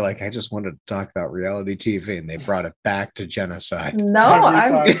sitting there like, I just wanted to talk about reality TV, and they brought it back to genocide. No,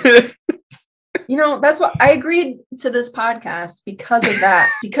 that's what I agreed to this podcast because of that.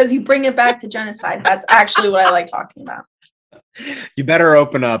 Because you bring it back to genocide. That's actually what I like talking about. You better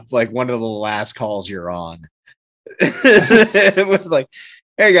open up like one of the last calls you're on. It was like,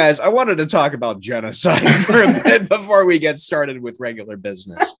 hey guys, I wanted to talk about genocide for a bit before we get started with regular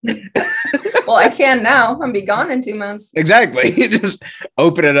business. Well, I can now. I'm be gone in 2 months. Exactly. You just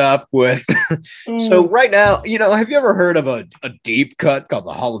open it up with. So right now, have you ever heard of a deep cut called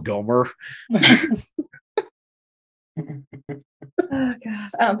the Hologomer? Oh God,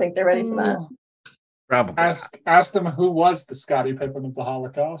 I don't think they're ready for that. Probably. Ask them who was the Scottie Pippen of the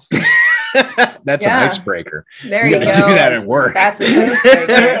Holocaust. That's an icebreaker. There you go. Do that at work. That's an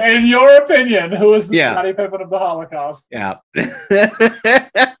icebreaker. In your opinion, who is the Scottie Pippen of the Holocaust? Yeah.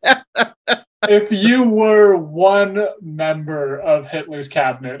 If you were one member of Hitler's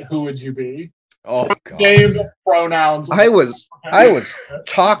cabinet, who would you be? Oh God. Name, pronouns. I was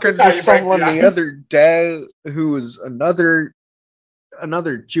talking to someone the other day who was another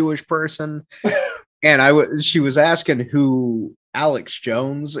Jewish person, and she was asking who Alex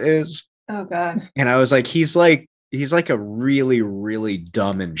Jones is. Oh God. And I was like, he's like a really, really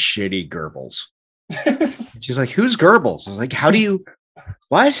dumb and shitty Goebbels. She's like, who's Goebbels? I was like, how do you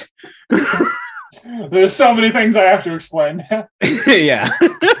what? There's so many things I have to explain. Yeah.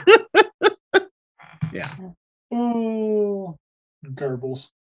 Yeah. Ooh, Goebbels.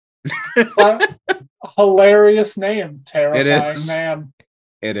 Hilarious name. Terrifying man.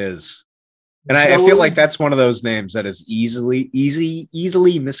 It is. And I feel like that's one of those names that is easily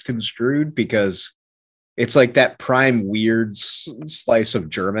misconstrued, because it's like that prime weird slice of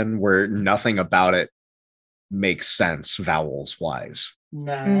German where nothing about it makes sense vowels wise.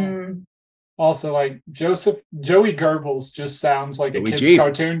 No. Also, like Joey Goebbels just sounds like a kid's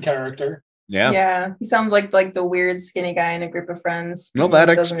cartoon character. Yeah. Yeah. He sounds like the weird skinny guy in a group of friends. No, that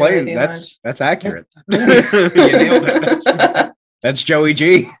explains. Really that's accurate. You nailed it. That's Joey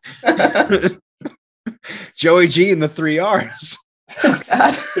G. Joey G and the 3 R's. Oh,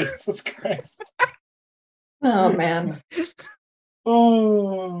 God. Jesus Christ. Oh, man.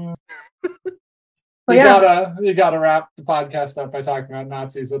 Oh. Well, You gotta wrap the podcast up by talking about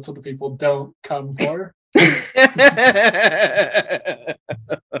Nazis. That's what the people don't come for.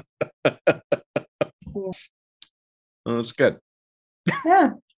 Well, that's good.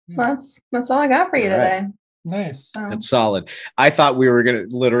 Yeah. That's all I got for you today. Nice. That's solid. I thought we were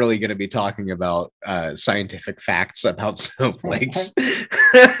literally gonna be talking about scientific facts about snowflakes.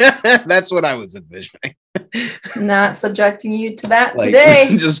 That's what I was envisioning. Not subjecting you to that Like,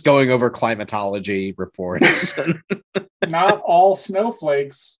 today. just going over climatology reports. Not all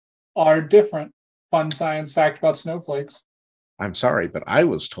snowflakes are different. Fun science fact about snowflakes. I'm sorry, but I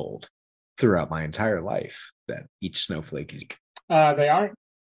was told throughout my entire life that each snowflake is. They aren't.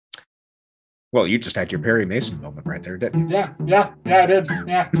 Well, you just had your Perry Mason moment right there, didn't you? Yeah, I did.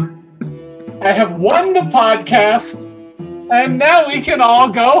 Yeah. I have won the podcast, and now we can all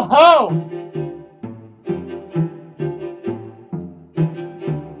go home.